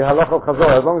halacha of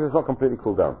chazor, as long as it's not completely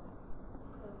cooled down.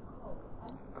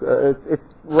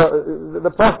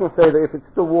 The person will say that if it's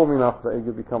still warm enough that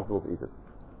you'll be comfortable to eat it.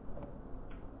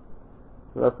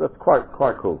 So that's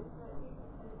quite cool.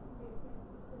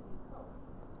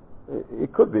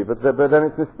 It could be, but then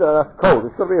it's that's cold.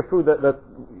 It's got to be a food that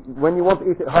when you want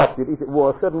to eat it hot, you'd eat it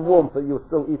a certain warmth that you'll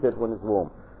still eat it when it's warm.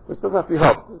 Which doesn't have to be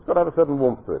hot. It's got to have a certain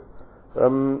warmth to it.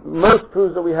 Most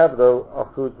foods that we have though are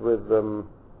foods with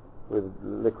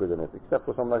liquid in it, except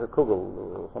for something like a kugel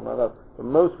or something like that. But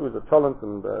most foods are cholent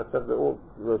and all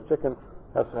roast chicken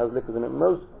has liquid in it.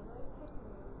 Most,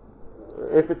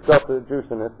 if it's got the juice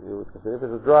in it, you would consider. If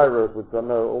it's a dry roast with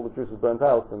all the juice is burnt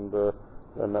out, and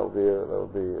then that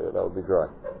would be dry.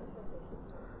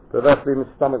 So that's the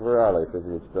stomach virale, if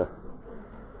you used to.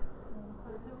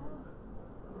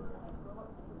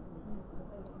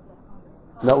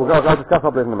 No, I'll discuss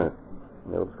Hoplet in a minute.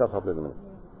 We'll discuss Hoplet in a minute.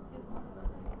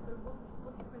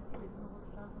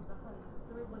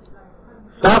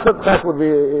 Shasat chak would be,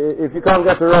 if you can't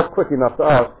get the rock quick enough to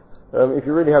ask, if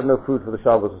you really have no food for the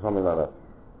Shabbos or something like that.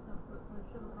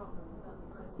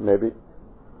 Maybe.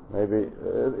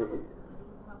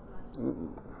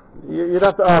 You'd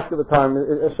have to ask at the time.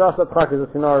 A shasat chak is a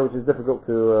scenario which is difficult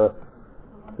to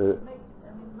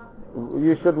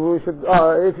we should,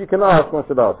 if you can ask, one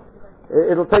should ask.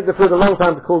 It'll take the food a long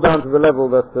time to cool down to the level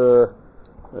that,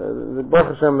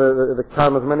 Baruch Hashem, the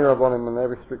time has many rabbanim in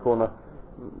every street corner.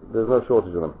 There's no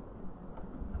shortage of them.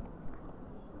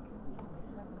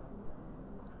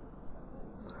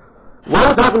 What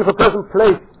would happen if a person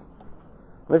placed,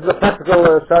 this is a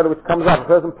practical shadow which comes up, a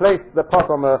person placed the pot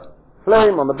on the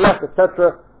flame, on the blech,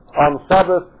 etc., on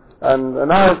Shabbos, and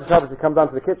an hour after Shabbos you come down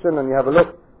to the kitchen and you have a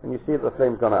look and you see that the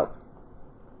flame's gone out.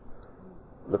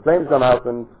 The flame's gone out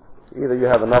and either you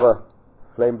have another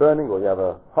flame burning or you have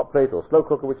a hot plate or a slow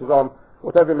cooker which is on,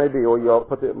 whatever it may be, or you'll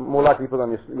put it, more likely put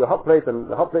on your hot plate and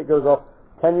the hot plate goes off.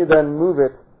 Can you then move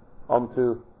it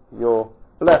onto your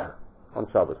blech on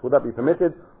Shabbos? Would that be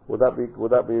permitted? Would that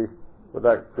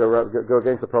go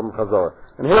against the problem of Chazorah?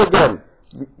 And here again,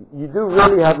 you do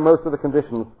really have most of the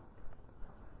conditions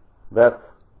that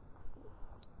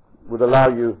would allow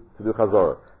you to do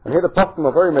Chazorah. And here the poskim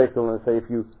are very makel and say if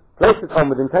you place it on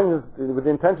with the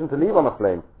intention to leave on a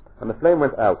flame, and the flame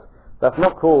went out, that's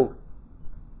not called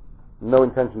no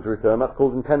intention to return, that's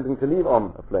called intending to leave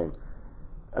on a flame.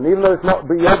 And even though it's not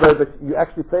b'yada, but you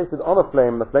actually place it on a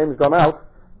flame, and the flame has gone out,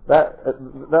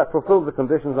 that fulfills the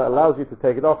conditions that allows you to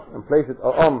take it off and place it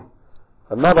on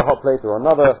another hot plate or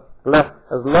another blech,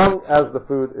 as long as the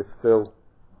food is still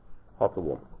hot or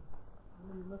warm.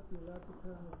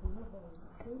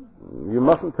 You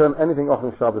mustn't turn anything off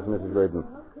in Shabbos, Mrs. Graydon.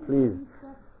 Please.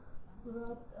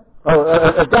 Oh,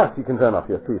 a gas you can turn off,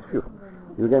 yes, please. Phew.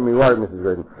 You get me worried, Mrs.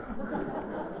 Graydon.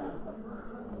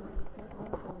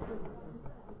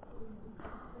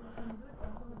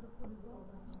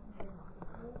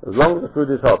 As long as the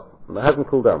food is hot and it hasn't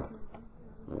cooled down.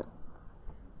 Yeah.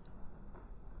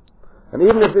 And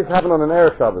even if this happened on an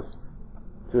Erev Shabbos,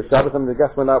 to a Shabbos and the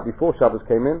gas went out before Shabbos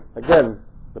came in, again,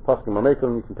 the poskim are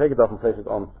making, you can take it off and place it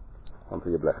onto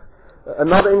your blech.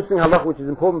 Another interesting halach which is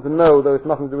important to know, though it's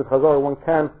nothing to do with Chazorah, one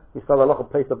can, you start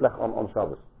halach, place the blech on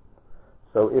Shabbos.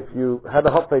 So if you had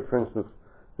a hot plate, for instance,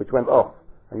 which went off,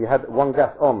 and you had one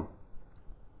gas on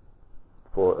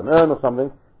for an urn or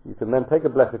something, you can then take a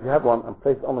blech if you have one and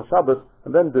place it on the Shabbos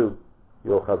and then do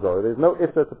your Chazorah. There's no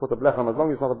issur to put a blech on, as long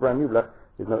as it's not a brand new blech,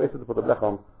 there's no issur to put a blech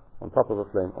on top of a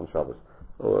flame on Shabbos.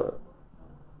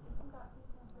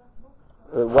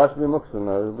 Why should it be muksa?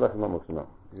 No, the blech is not muksa, no.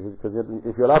 Because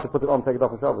if you're allowed to put it on, take it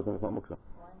off on Shabbos, then it's not muksa.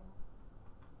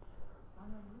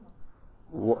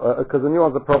 Because the new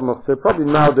one's a problem of, so probably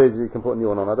nowadays you can put a new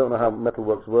one on. I don't know how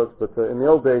metalworks works, but in the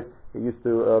old days it used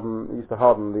to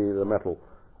harden the metal,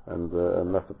 and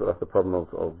that's the problem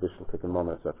of bishul tikkun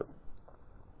mona, etc.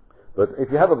 But if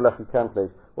you have a blech, you can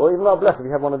place, or even not a blech, if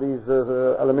you have one of these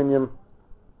aluminium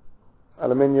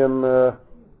aluminium, what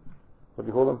do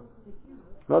you call them?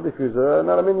 Not diffuser, an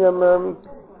aluminium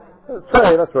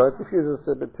tray, that's right. Diffuser's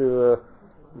a bit too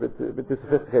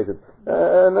sophisticated.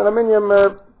 An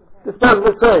aluminium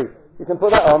disposable tray. You can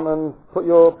put that on and put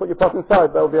your pot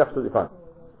inside. That will be absolutely fine.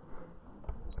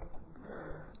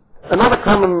 Another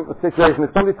common situation is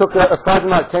somebody took a Friday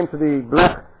night, came to the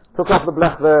blech, took off the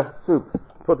blech their soup,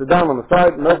 put it down on the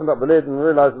side and opened up the lid and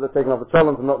realized that they're taking off the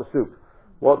cholent and not the soup.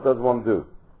 What does one do?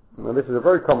 Now this is a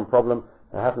very common problem.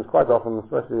 It happens quite often,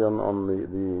 especially on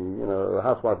the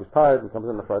housewife is tired and comes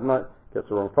in on a Friday night, gets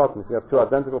the wrong pot, and if you have two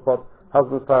identical pots,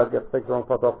 husband's tired, takes the wrong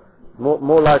pot off,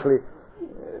 more likely.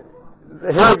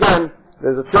 Here again,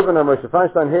 there's a Chubin and Moshe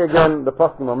Feinstein. Here again, the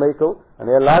poskim are makel, and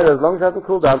they allow you, as long as it hasn't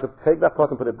cooled down, to take that pot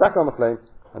and put it back on the flame,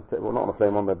 and not on the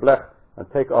flame, on the blech, and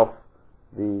take off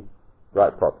the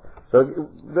right pot. So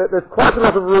there's quite a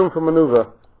lot of room for maneuver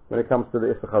when it comes to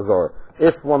the Issa Chazorah.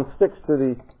 If one sticks to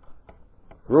the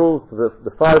rules, to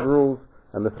the 5 rules,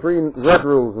 and the 3 red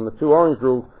rules and the 2 orange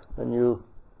rules, then you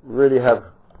really have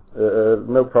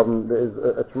no problem. There is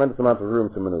a tremendous amount of room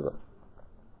to maneuver.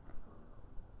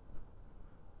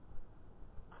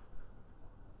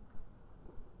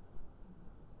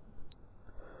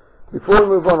 Before we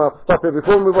move on, I'll stop here.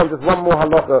 Before we move on, just one more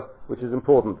halacha, which is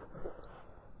important.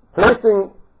 Placing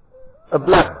a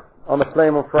blech on a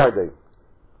flame on Friday.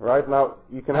 Right now,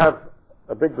 you can have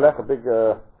a big blech, a big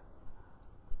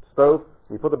stove.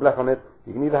 You put the blech on it.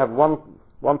 You can either have one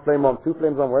flame on, 2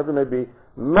 flames on, wherever it may be.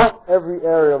 Not every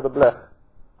area of the blech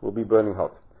will be burning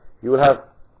hot. You will have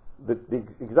the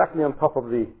exactly on top of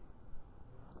the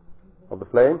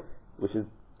flame, which is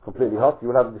completely hot. You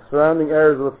will have the surrounding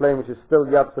areas of the flame, which is still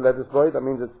Yad Soledis Boy. That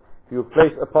means that if you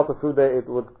place a pot of food there, it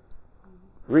would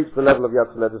reach the level of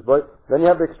Yad Soledis Boy. Then you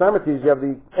have the extremities, you have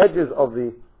the edges of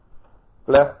the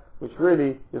blech, which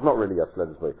really is not really Yad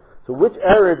Soledis Boy. So which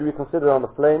area do we consider on the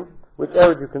flame? Which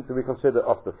area do we consider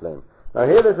off the flame? Now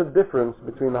here there's a difference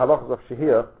between the halachas of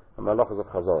Shiur and the halachas of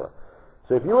Chazorah.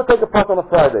 So if you would take a pot on a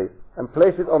Friday and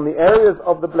place it on the areas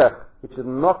of the blech, which is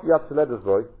not Yad Soledis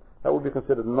Boy, that would be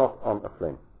considered not on a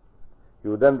flame. It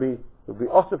would be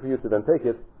also for you to then take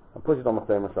it and push it on the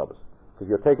flame on Shabbos. Because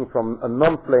you're taking from a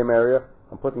non-flame area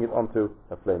and putting it onto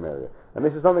a flame area. And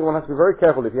this is something one has to be very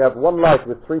careful. If you have one light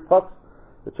with 3 pots,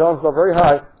 the chances are very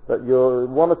high that your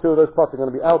 1 or 2 of those pots are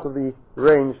going to be out of the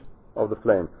range of the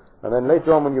flame. And then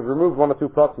later on, when you've removed 1 or 2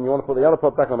 pots and you want to put the other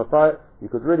pot back on the fire, you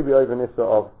could really be over an issa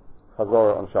of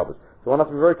Chazorah on Shabbos. So one has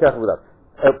to be very careful with that.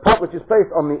 A pot which is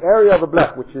placed on the area of the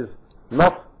blech, which is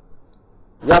not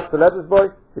Yad Soledis Boy,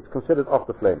 it's considered off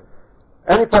the flame.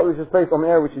 Any pot which is placed on the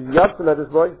area which is Yad Soledis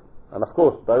Boy, and of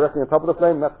course directly on top of the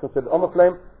flame, that's considered on the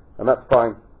flame, and that's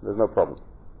fine, there's no problem.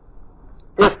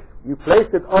 If you place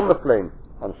it on the flame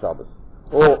on Shabbos,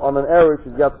 or on an area which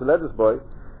is Yad Soledis Boy,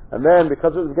 and then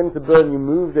because it was beginning to burn, you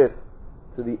moved it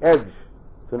to the edge,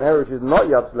 to an area which is not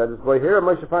Yad Soledis Boy, here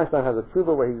Moshe Feinstein has a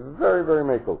tshuva where he's very, very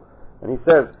makel, and he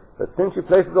says that since you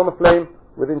place it on the flame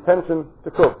with intention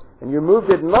to cook, and you moved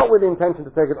it not with the intention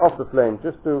to take it off the flame,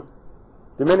 just to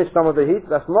diminish some of the heat,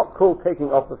 that's not called taking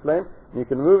off the flame, and you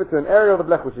can move it to an area of the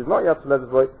blech which is not Yad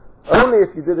Soledis Boy, only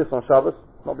if you did this on Shabbos,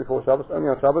 not before Shabbos, only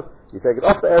on Shabbos, you take it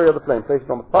off the area of the flame, place it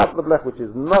on the part of the blech which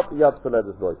is not Yad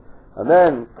Soledis Boy, and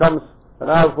then comes an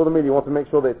hour before the meal, you want to make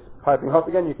sure that it's piping hot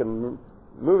again, you can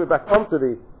move it back onto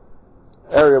the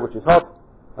area which is hot,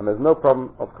 and there's no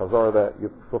problem of Chazorah there.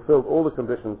 You've fulfilled all the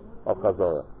conditions of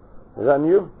Chazorah. Is that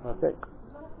new? Okay.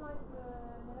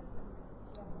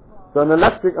 So an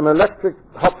electric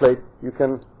hot plate, you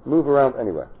can move around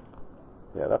anywhere.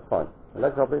 Yeah, that's fine.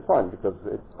 Electric hot plate is fine because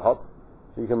it's hot,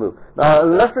 so you can move. Now,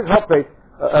 an electric hot plate,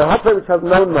 a hot plate which has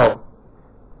no knob,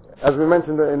 as we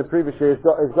mentioned in the previous year, it's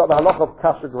got the halach of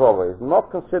kasher gvova. It's not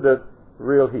considered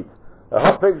real heat. A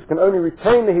hot plate which can only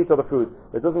retain the heat of the food,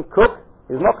 it doesn't cook,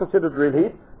 is not considered real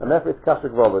heat, and therefore it's kasher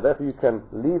gvova. Therefore you can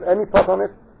leave any pot on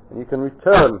it, and you can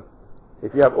return.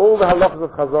 If you have all the halachas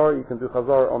of Chazorah, you can do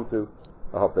Chazorah onto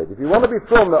a hot plate. If you want to be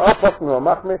from the apostle or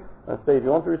machmir and say if you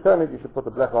want to return it, you should put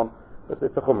the blech on, but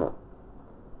it's a chumrah.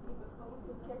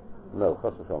 No,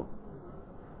 chas v'shalom.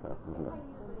 No.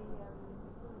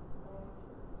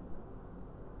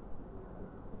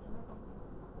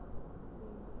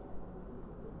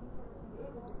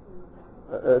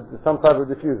 Some type of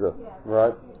diffuser,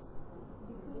 right?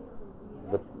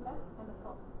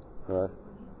 Right.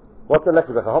 What's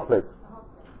electric? Like a hot plate.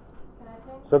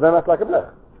 So then that's like a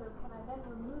blech.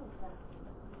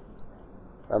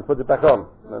 And put it back on,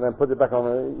 and then put it back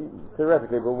on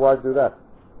theoretically, but why do that?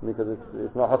 Because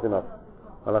it's not hot enough.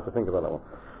 I'll have to think about that one.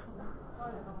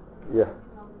 Yeah.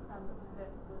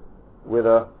 With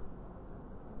a...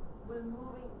 We're moving,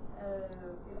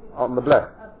 if on the blech.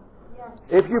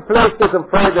 Yes. If you placed it on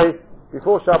Friday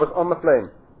before Shabbos on the flame,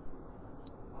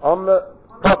 on the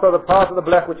top of the part of the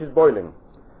blech which is boiling,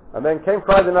 and then came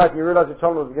Friday night and you realized your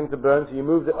cholent was beginning to burn, so you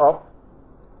moved it off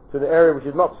to the area which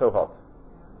is not so hot.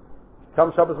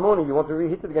 Come Shabbos morning, you want to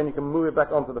reheat it again, you can move it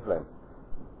back onto the flame.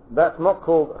 That's not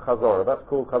called chazor. That's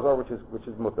called chazor, which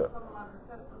is mutter.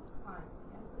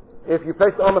 If you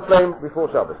place it on the flame before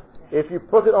Shabbos, if you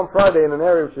put it on Friday in an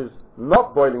area which is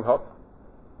not boiling hot,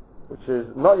 which is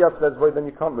not yet void, then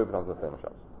you can't move it onto the flame on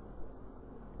Shabbos.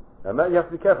 And that you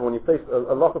have to be careful when you place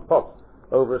a lot of pots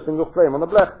over a single flame on the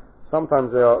blech.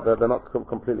 Sometimes they're not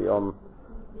completely on.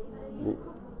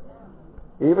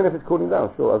 Even if it's cooling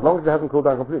down, sure. As long as it hasn't cooled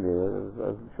down completely,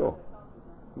 sure.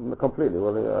 Completely.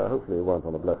 Well, hopefully it won't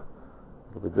on the blech.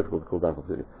 It'll be difficult to cool down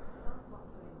completely.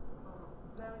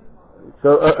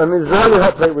 So an Israeli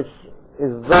hot plate which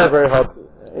is very, very hot,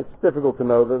 it's difficult to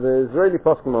know. The Israeli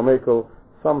poskim are mekel.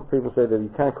 Some people say that you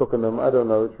can't cook on them. I don't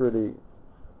know. It's really,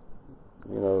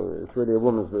 it's really a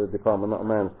woman's department, not a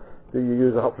man's. Do you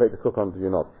use a hot plate to cook on? Do you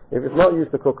not? If it's not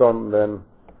used to cook on, then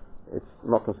it's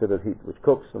not considered heat which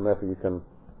cooks, and therefore you can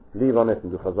leave on it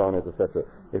and do chazar on it, etc.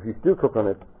 If you do cook on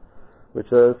it, which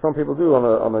some people do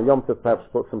on a Yom Tov, perhaps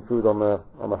put some food on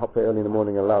a hot plate early in the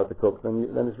morning and allow it to cook, then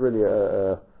it's really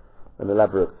an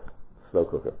elaborate slow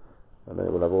cooker, and then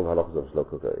it will have all the halachas of a slow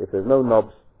cooker. If there's no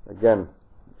knobs, again,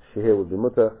 shiur would be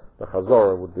mutter, the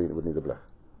chazor would need a blech.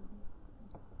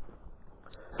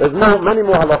 There's many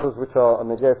more halachas which are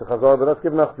negay to chazor, but that's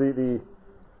given us the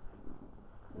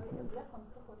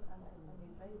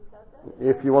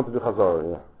if you want to do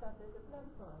chazor, yeah.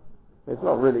 It's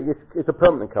not really. It's a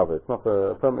permanent cover. It's not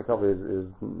a permanent cover.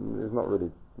 Is not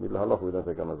really halacha. We don't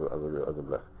take on as a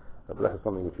blech. A blech is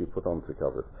something which you put on to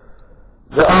cover it.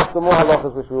 There are some more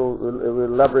halachas which we'll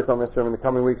elaborate on in the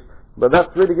coming weeks. But that's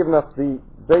really given us the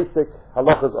basic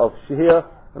halachas of shiur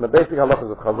and the basic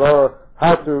halachas of chazor.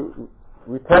 How to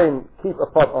keep a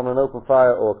pot on an open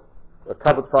fire or a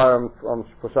covered fire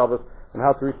for Shabbos, and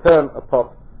how to return a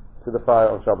pot to the fire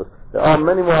on Shabbos. There are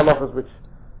many more halachas which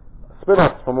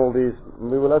spin-offs from all these.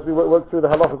 We will, as we work through the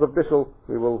halachas of Bishul,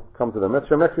 we will come to them.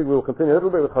 Next week we will continue a little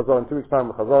bit with chazor. In 2 weeks' time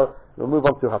with chazor, we'll move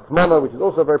on to hatmana, which is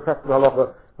also a very practical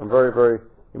halacha and very, very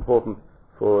important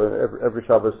for every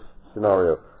Shabbos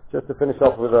scenario. Just to finish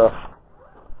off with a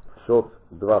short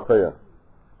Dvar Torah.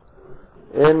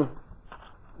 In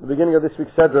the beginning of this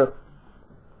week's Sedra,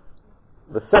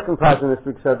 the second part in this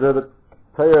week's Sedra, the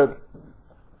Torah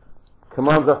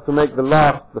commands us to make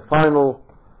the final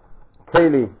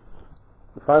keli,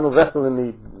 the final vessel in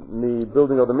the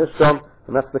building of the Mishkan,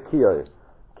 and that's the kiyah.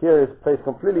 Kiyah is placed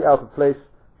completely out of place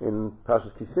in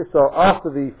Parshas Siso. After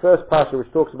the first parsha,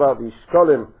 which talks about the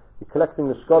shkolim, the collecting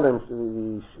the shkolim,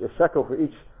 the shekel for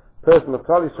each person of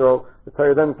Klal Yisrael, the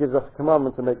Torah then gives us a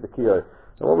commandment to make the kiyah.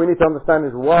 And what we need to understand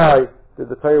is why did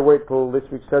the Torah wait till this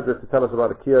week's Sedra to tell us about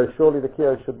the kiyah? Surely the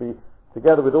kiyah should be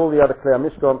together with all the other Klei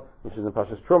Mishkan, which is in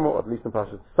Parshas Truma, or at least in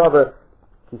Parshas Tzaveh.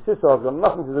 Siso has got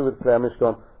nothing to do with Klei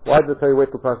Mishkan. Why did the Torah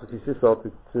wait till Parshas Siso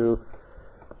to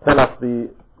tell us the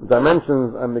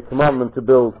dimensions and the commandment to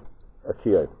build a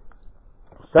kiyah?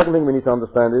 Second thing we need to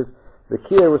understand is the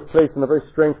kiyah was placed in a very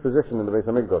strange position in the Beis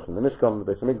HaMikdash, in the Mishkan and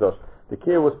the Beis HaMikdash. The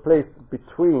kiyah was placed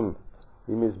between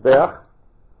the Mizbeach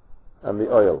and the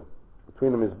oil,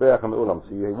 between the Mizbeach and the Ulam.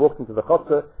 So you walked into the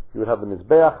Chotzer, you would have the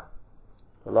Mizbeach,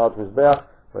 a large Mizbeach,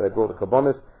 where they brought the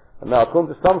Kabbonis. And now,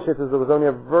 according to some shittahs, there was only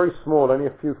only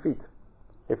a few feet,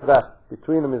 if that,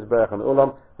 between the Mizbeach and the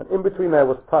Ulam, and in between there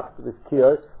was tucked this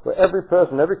kiyah, where every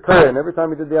person, every kohen, every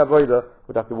time he did the avodah,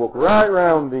 would have to walk right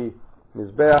around the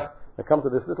Mizbeach and come to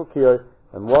this little kiyah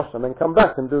and wash, and then come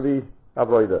back and do the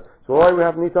avodah. So what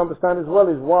we need to understand as well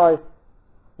is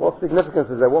what significance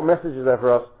is there, what message is there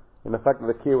for us in the fact that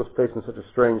the kiyah was placed in such a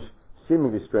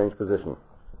seemingly strange position.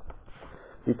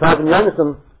 The Targum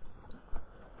Yonason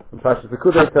in Parshas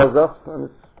Pekudei tells us, and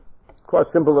it's quite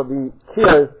simple, that the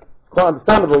kiyah, quite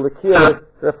understandable, the kiyah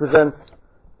represents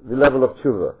the level of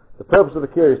tshuva. The purpose of the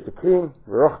kiyah is to clean.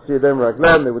 They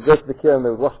would go to the kiyah and they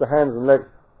would wash their hands and legs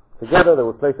together. They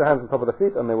would place their hands on top of their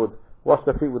feet and they would wash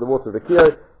their feet with the water of the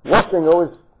kiyah. Washing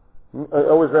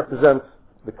always represents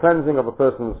the cleansing of a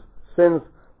person's sins.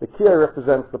 The kiyah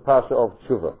represents the parsha of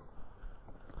tshuva.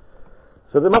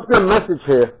 So there must be a message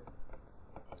here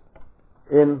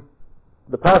in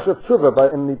the parsha of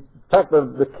tshuva, in the fact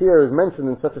that the kiyah is mentioned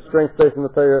in such a strange place in the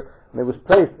Torah, and it was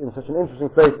placed in such an interesting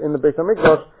place in the Beis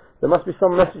HaMikdash. There must be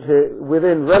some message here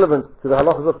within relevant to the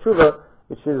halachas of tshuva,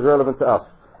 which is relevant to us.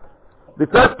 The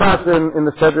first parsha in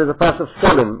the Sedra is a parsha of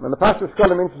shkolim, and the parsha of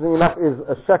shkolim, interestingly enough, is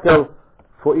a shekel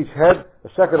for each head, a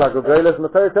shekel agogeles, and the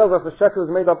Torah tells us the shekel is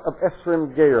made up of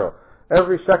esrim geiro.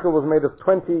 every shekel was made of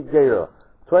 20 geira.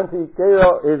 20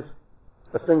 geira is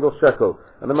a single shekel.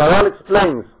 And the Maharal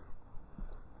explains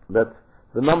that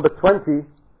the number 20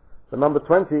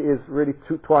 is really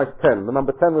twice 10. The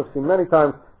number 10 we've seen many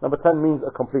times. Number 10 means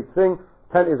a complete thing.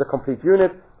 10 is a complete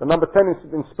unit. The number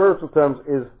 10 in spiritual terms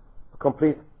is a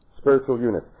complete spiritual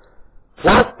unit.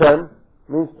 Twice 10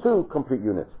 means 2 complete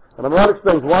units. And the Maharal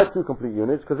explains why 2 complete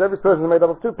units, because every person is made up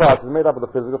of 2 parts. It's made up of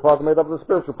the physical part and made up of the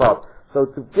spiritual part. So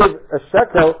to give a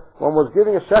shekel, one was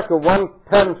giving a shekel, 10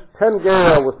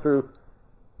 geira was to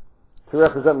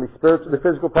represent the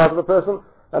physical part of the person,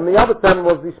 and the other 10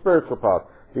 was the spiritual part.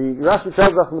 The Rashi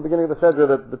tells us in the beginning of the Seder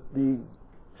that the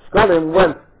shkolim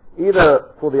went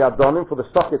either for the Adonim, for the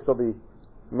sockets of the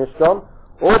Mishkan,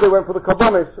 or they went for the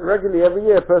Kabbonis. Regularly, every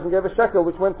year, a person gave a shekel,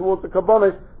 which went towards the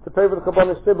Kabbonis to pay for the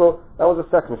Kabbonis Tibur. That was a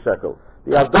second shekel.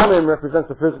 The Adonim represents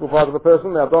the physical part of the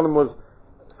person. The Adonim was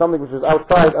something which was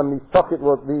outside, and the socket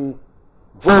was, the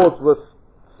boards was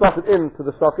slotted into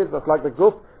the socket. That's like the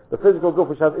guf, the physical guf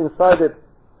which has inside it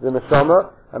the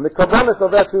neshama, and the Kabbonis are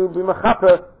there to be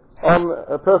mechaper on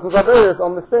a person's averus,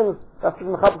 on the sins. That's to be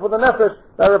mechaper for the nefesh.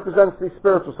 That represents the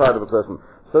spiritual side of a person.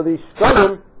 So the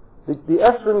shkolim, the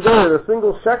esrin geir, the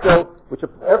single shekel, which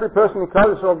every person in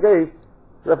Klal Yisrael gave,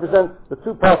 represents the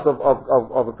 2 parts of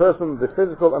a person, the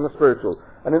physical and the spiritual.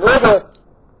 And in order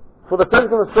for the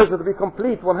physical and the spiritual to be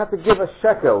complete, one had to give a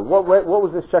shekel. What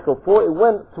was this shekel for? It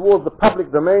went towards the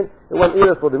public domain. It went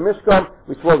either for the Mishkan,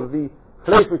 which was the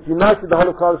place which united the whole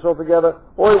of Klal Yisrael together,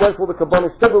 or it went for the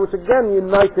Kabbonis Tibur, which again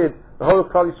united the whole of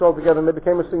Klal Yisrael together, and they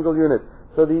became a single unit.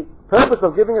 So the purpose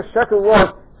of giving a shekel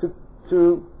was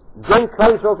to bring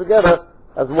Klal Yisrael together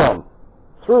as one.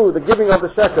 Through the giving of the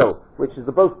shekel, which is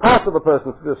the both parts of a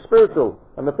person, the spiritual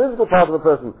and the physical part of a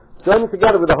person, joining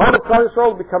together with the whole of Klal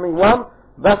Yisrael, becoming one,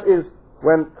 that is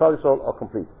when Klal Yisrael are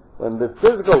complete. When the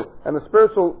physical and the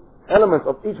spiritual elements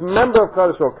of each member of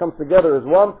Klal Yisrael comes together as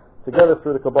one, together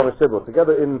through the Kabbalah Tibur,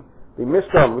 together in the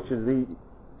Mishkan, which is the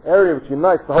area which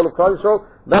unites the whole of Klal Yisrael.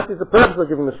 That is the purpose of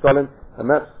giving the shkolim, and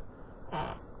that's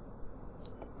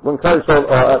when Klal Yisrael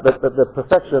are at the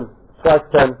perfection, twice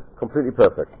 10, completely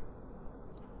perfect.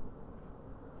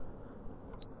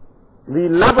 The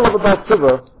level of a Baal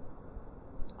Tshuva,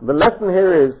 the lesson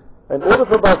here is, in order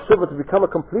for a Baal Tshuva to become a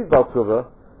complete Baal Tshuva,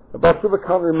 a Baal Tshuva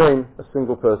can't remain a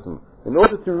single person. In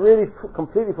order to really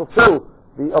completely fulfill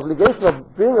the obligation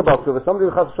of being a Baal Tshuva, somebody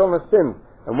who has sinned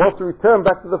and wants to return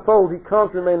back to the fold, he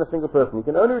can't remain a single person. He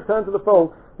can only return to the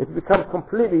fold if he becomes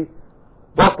completely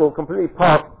bottled, completely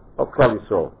part of Klal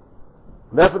Yisrael.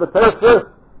 Therefore, the Torah first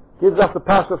gives us the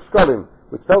Parsha of Shkolim,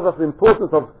 which tells us the importance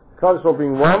of Klal Yisrael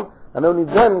being one, and only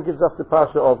then gives us the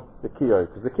Parsha of the Kiyah,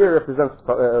 because the Kiyah represents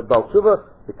Baal Tshuva,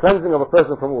 the cleansing of a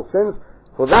person from all sins.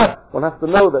 For that, one has to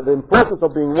know that the importance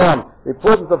of being one, the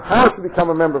importance of how to become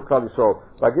a member of Klal Yisrael,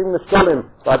 by giving the Shkolim,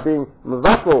 by being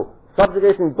Mevakol,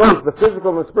 subjugating both the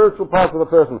physical and the spiritual parts of the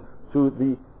person to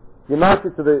the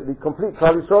united to the complete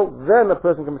Klal Yisrael, then a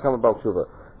person can become a Baal Tshuva.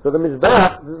 So the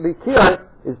Mizbeach, the Kiyah,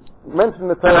 is mentioned in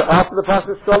the Torah after the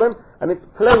Parsha of Shkolim, and it's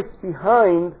placed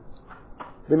behind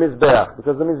the Mizbeach,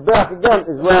 because the Mizbeach again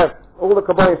is where all the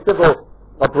Kabbalah Tibur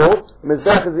are brought. The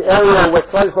Mizbeach is the area where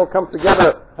Klal Yisrael comes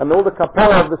together, and all the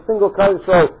kapara of the single Klal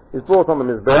Yisrael is brought on the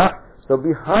Mizbeach. So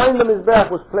behind the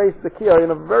Mizbeach was placed the Kiyah in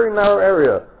a very narrow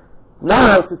area.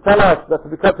 Narrow to tell us that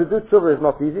to do tshuva is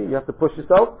not easy, you have to push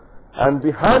yourself. And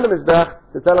behind the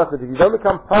Mizbeach to tell us that if you don't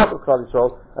become part of Klal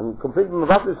Yisrael and completely move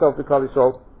yourself to Klal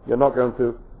Yisrael, you're not going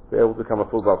to be able to become a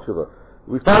full Baal Tshuva.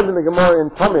 We find in the Gemara in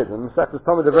Tamid, in the Sechus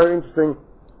Tamid, a very interesting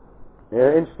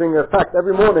fact.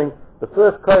 Every morning, the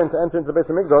first Kohen to enter into the Beis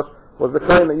HaMikdash was the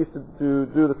Kohen that used to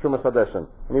do the Trumas Hadeshen.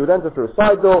 And he would enter through a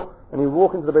side door, and he would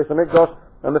walk into the Beis HaMikdash,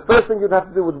 and the first thing he'd have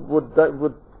to do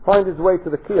would find his way to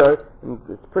the Kiyah, and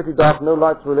it's pretty dark, no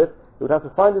lights were lit. He would have to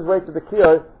find his way to the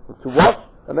Kiyah to wash,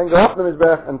 and then go up the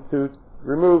Mizbeach and to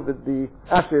remove the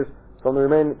ashes from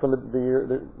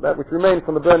that which remained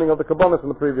from the burning of the Kabbonis on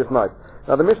the previous night.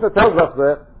 Now the Mishnah tells us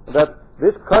there that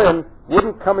this Kohen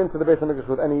wouldn't come into the Beis HaMikdash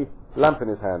with any lamp in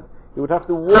his hand. He would have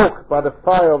to walk by the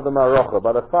fire of the Marocha,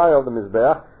 by the fire of the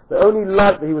Mizbeach. The only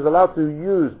light that he was allowed to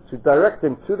use to direct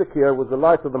him to the Kiyah was the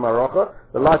light of the Marocha,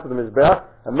 the light of the Mizbeach,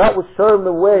 and that would show him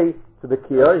the way to the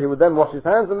Kiyah. He would then wash his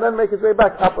hands and then make his way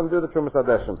back up and do the Trumas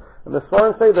Hadeshen. And the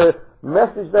Svarim say the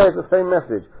message there is the same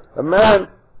message. A man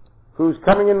who's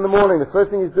coming in the morning, the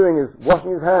first thing he's doing is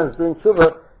washing his hands, doing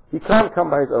tshuva. He can't come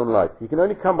by his own light. He can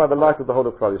only come by the light of the whole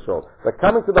of Klal Yisrael. By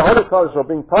coming to the whole of Klal Yisrael,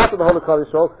 being part of the whole of Klal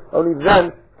Yisrael, only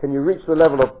then can you reach the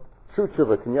level of true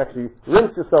tshuva? Can you actually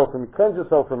rinse yourself and cleanse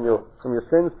yourself from your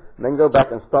sins, and then go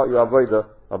back and start your avodah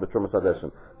of the Trumas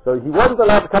Hadeshen? So he wasn't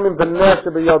allowed to come in b'ner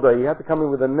shebeyoda. He had to come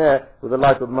in with a ner, with the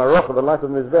light of Marocha, the light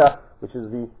of Mizbeach, which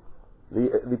is the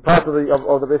part of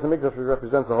the Beis Hamikdash which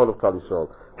represents the whole of Klal Yisrael.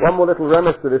 One more little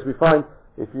remiss to this. We find,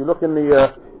 if you look in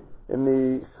the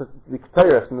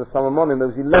Keteiros, in the Samamonim, there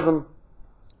was 11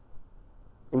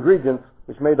 ingredients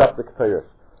which made up the Keteiros.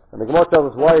 And the Gemara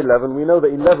tells us why 11. We know that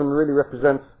 11 really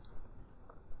represents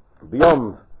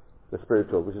beyond the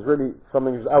spiritual, which is really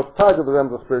something which is outside of the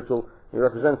realms of spiritual. It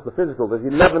represents the physical. There's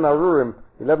 11 arurim,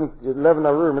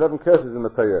 11 curses in the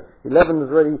Torah. 11 is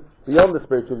really beyond the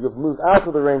spiritual. You've moved out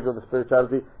of the range of the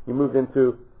spirituality. You moved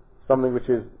into something which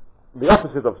is the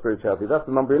opposite of spirituality. That's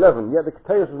the number 11. Yet the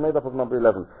Keteiros was made up of number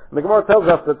 11. And the Gemara tells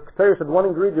us that Keteiros had one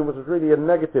ingredient which was really a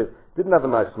negative, didn't have a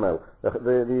nice smell. The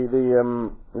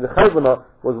Chayvana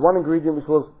was one ingredient which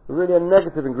was really a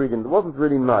negative ingredient. It wasn't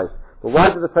really nice. But why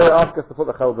did the Torah ask us to put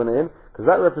the Chayvana in? Because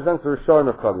that represents the Rishonim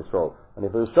of Klal Yisrael. And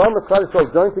if the Rishonim of Klal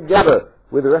Yisrael join together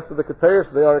with the rest of the Keteiros,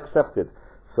 they are accepted.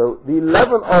 So the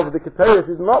 11 of the Keteiros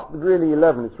is not really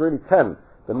 11, it's really 10.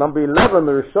 The number 11,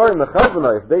 the Rishonim, the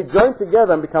Chayvana, if they join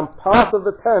together and become part of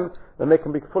the 10, then they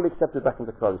can be fully accepted back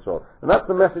into Klal Yisrael. And that's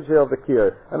the message here of the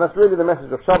Kiyor. And that's really the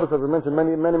message of Shabbos, as we mentioned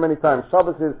many times.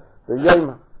 Shabbos is the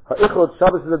Yom HaIchod.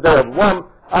 Shabbos is the day of one.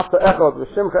 After Echad,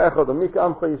 V'Shimcha Echad, Amika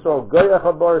Amcha Yisrael, Goy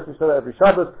Echad Baruch Yisrael, every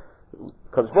Shabbos.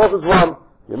 Kadosh Baruch is one,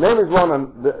 your name is one,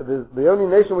 and the only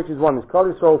nation which is one is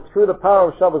Klal Yisrael. Through the power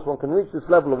of Shabbos, one can reach this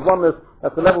level of oneness.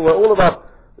 That's the level where all of us,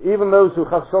 even those who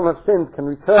have sinned, can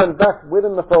return back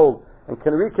within the fold and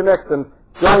can reconnect and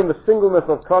join the singleness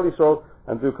of Klal Yisrael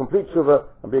and do complete tshuva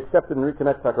and be accepted and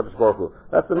reconnect to HaKadosh Baruch Hu.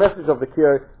 That's the message of the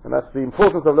Kiyor, and that's the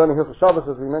importance of learning Hilchos Shabbos,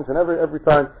 as we mention every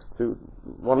time.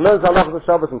 One learns halachos of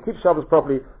Shabbos and keeps Shabbos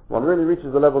properly, one really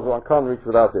reaches the levels one can't reach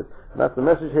without it. And that's the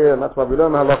message here, and that's why we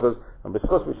learn the halachos. And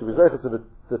because we should be zeicher to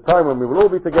the time when we will all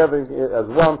be together as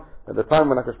one, at the time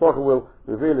when HaKadosh Baruch Hu will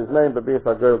reveal His name, but be it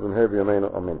our girls and here be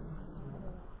Amen.